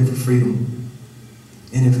really ready for freedom?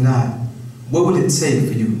 And if not, what would it take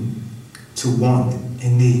for you to want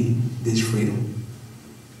and need this freedom?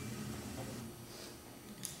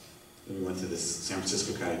 Then we went to this San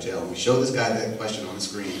Francisco County Jail, and we showed this guy that question on the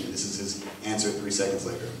screen, and this is his answer 3 seconds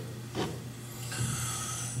later.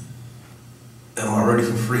 Am I ready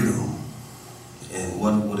for freedom? And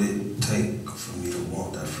what would it take for me to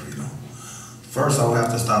want that freedom? First, I would have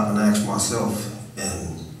to stop and ask myself,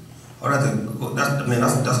 and I would have to,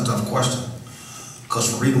 that's a tough question.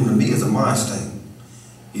 Because freedom to me is a mind state,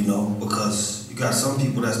 you know, because you got some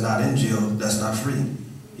people that's not in jail, that's not free.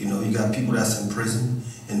 You know, you got people that's in prison,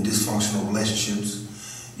 in dysfunctional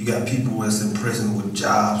relationships. You got people that's in prison with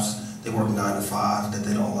jobs, they work 9 to 5 that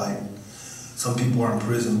they don't like. Some people are in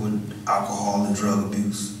prison with alcohol and drug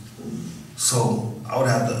abuse. So I would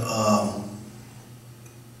have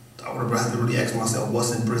to really ask myself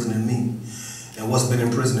what's in prison in me. And what's been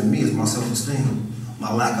in prison in me is my self-esteem,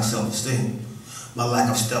 my lack of self-esteem. My lack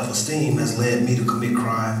of self-esteem has led me to commit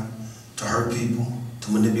crime, to hurt people,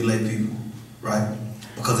 to manipulate people, right?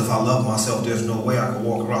 Because if I love myself, there's no way I could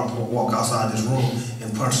walk outside this room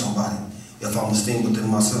and punch somebody if I'm esteemed within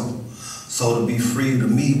myself. So to be free to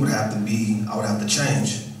me would have to be, I would have to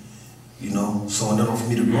change, you know? So in order for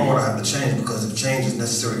me to grow, I have to change, because if change is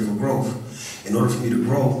necessary for growth, in order for me to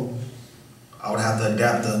grow, I would have to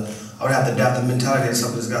adapt the mentality that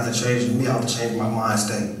something's got to change in me. I have to change my mind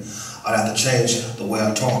state. I'd have to change the way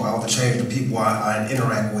I talk. I have to change the people I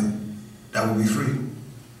interact with. That would be free.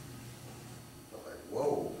 Like,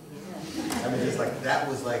 whoa. I mean, it's like, that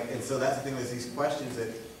was like, and so that's the thing, is these questions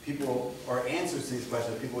that people, or answers to these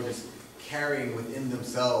questions, people just carrying within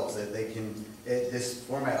themselves that they can, this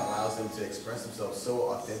format allows them to express themselves so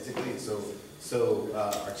authentically and so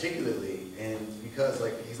articulately, and because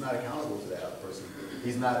like he's not accountable to that person.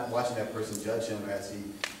 He's not watching that person judge him as he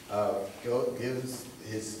gives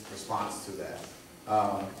his response to that.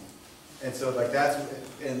 And so like that's,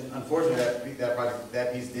 and unfortunately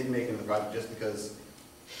that piece didn't make it in the project just because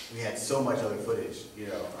we had so much other footage, you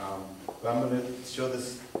know. But I'm going to show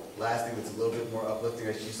this last thing that's a little bit more uplifting.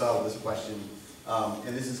 As you saw with this question,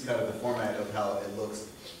 and this is kind of the format of how it looks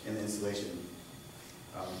in the installation.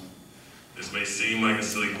 This may seem like a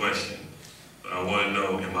silly question, but I want to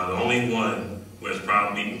know, am I the only one who has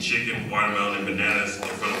problem eating chicken, watermelon, and bananas in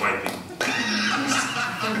front of white people?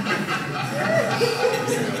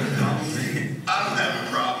 I don't have a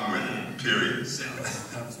problem with it, period.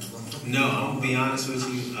 No, I'm gonna be honest with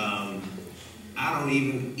you. I don't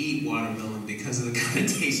even eat watermelon because of the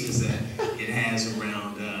connotations that it has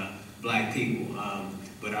around black people.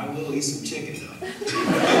 But I will eat some chicken though.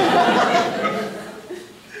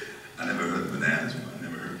 I never heard of bananas. I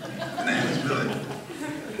never heard of bananas, really.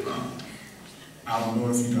 I don't know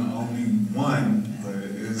if you're the only one, but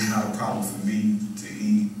it's not a problem for me to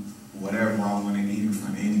eat whatever I want to eat in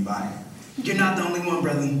front of anybody. You're not the only one,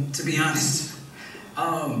 brother, to be honest.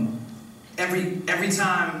 Every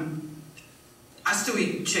time, I still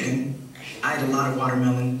eat chicken, I eat a lot of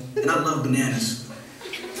watermelon, and I love bananas.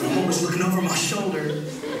 But I'm always looking over my shoulder,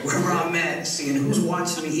 wherever I'm at, seeing who's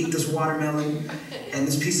watching me eat this watermelon, and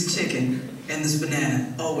this piece of chicken, and this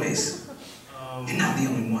banana, always. You're not the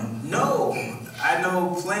only one. No, I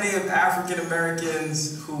know plenty of African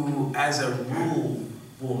Americans who, as a rule,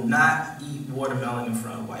 will not eat watermelon in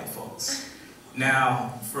front of white folks.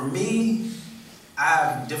 Now, for me, I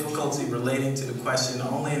have difficulty relating to the question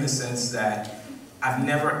only in the sense that I've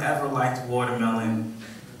never ever liked watermelon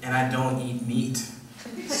and I don't eat meat.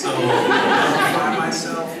 So I find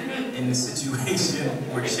myself in the situation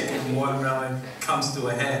where chicken and watermelon comes to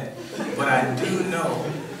a head. But I do know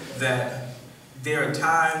that there are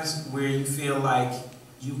times where you feel like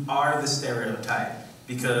you are the stereotype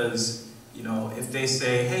because, you know, if they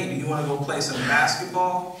say, hey, do you want to go play some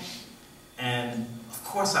basketball? And of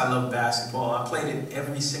course I love basketball. I played it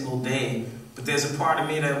every single day. But there's a part of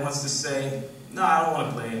me that wants to say, no, I don't want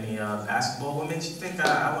to play any basketball. What makes you think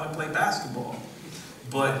I want to play basketball?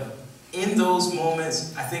 But in those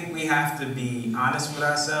moments, I think we have to be honest with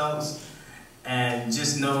ourselves and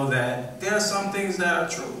just know that there are some things that are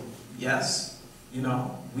true. Yes, you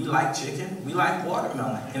know, we like chicken, we like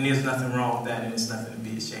watermelon, and there's nothing wrong with that, and it's nothing to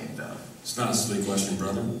be ashamed of. It's not a silly question,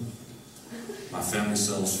 brother. My family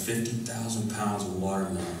sells 50,000 pounds of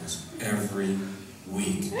watermelons every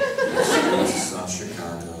week. South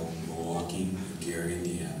Chicago, Milwaukee, and Gary,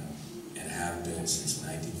 Indiana, and have been since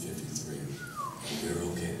 1953. And we're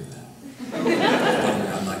okay with that.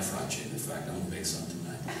 I like fried chicken. In fact, I'm gonna make some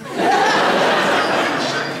tonight.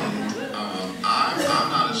 I'm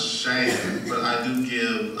not ashamed, but I do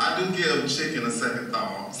give chicken a second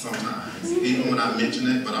thought sometimes, even when I mention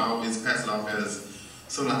it. But I always pass it off as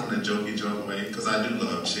sort of like in a jokey way, because I do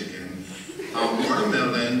love chicken.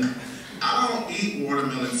 Watermelon, I don't eat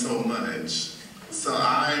watermelon so much, so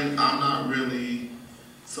I'm not really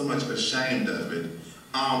so much ashamed of it.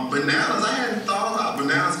 Bananas, I hadn't thought about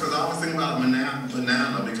bananas because I was thinking about a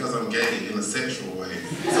banana because I'm gay in a sexual way.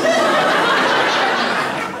 So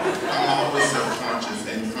I'm always self-conscious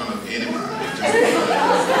in front of anybody, just because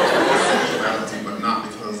of sexuality, but not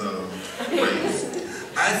because of race.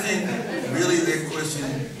 I think really that question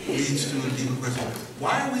leads to a deeper question.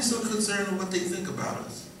 Why are we so concerned with what they think about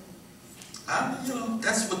us? You know,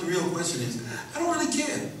 that's what the real question is. I don't really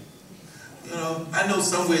care. You know, I know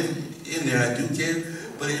somewhere in there I do care,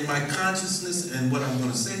 but in my consciousness and what I'm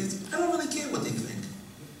going to say, I don't really care what they think.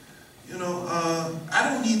 You know, I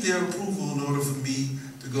don't need their approval in order for me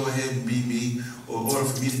to go ahead and be me, or in order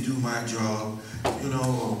for me to do my job, you know,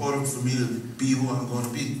 or in order for me to be who I'm going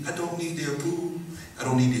to be. I don't need their approval. I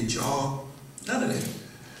don't need their job. None of that.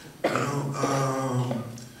 You know,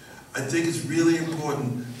 I think it's really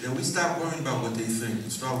important that we stop worrying about what they think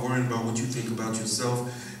and start worrying about what you think about yourself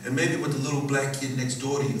and maybe what the little black kid next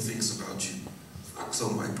door to you thinks about you. Fuck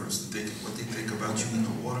some white person thinking what they think about you eating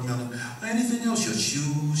a watermelon or anything else, your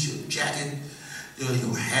shoes, your jacket,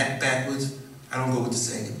 your hat backwards. I don't go with the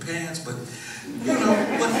sagging pants, but you know,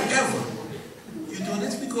 whatever you're doing,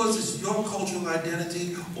 it's because it's your cultural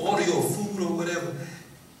identity or your food or whatever.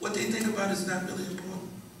 What they think about is not really important.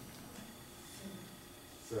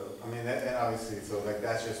 So, I mean, that, and obviously, so like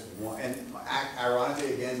that's just one, and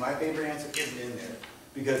ironically again, my favorite answer isn't in there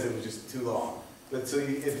because it was just too long. But so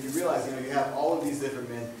if you realize, you have all of these different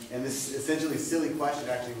men, and this essentially silly question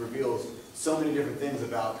actually reveals so many different things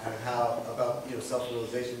about kind of about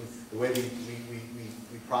self-realization, the way we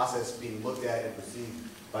process being looked at and perceived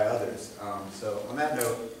by others. So on that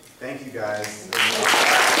note, thank you guys.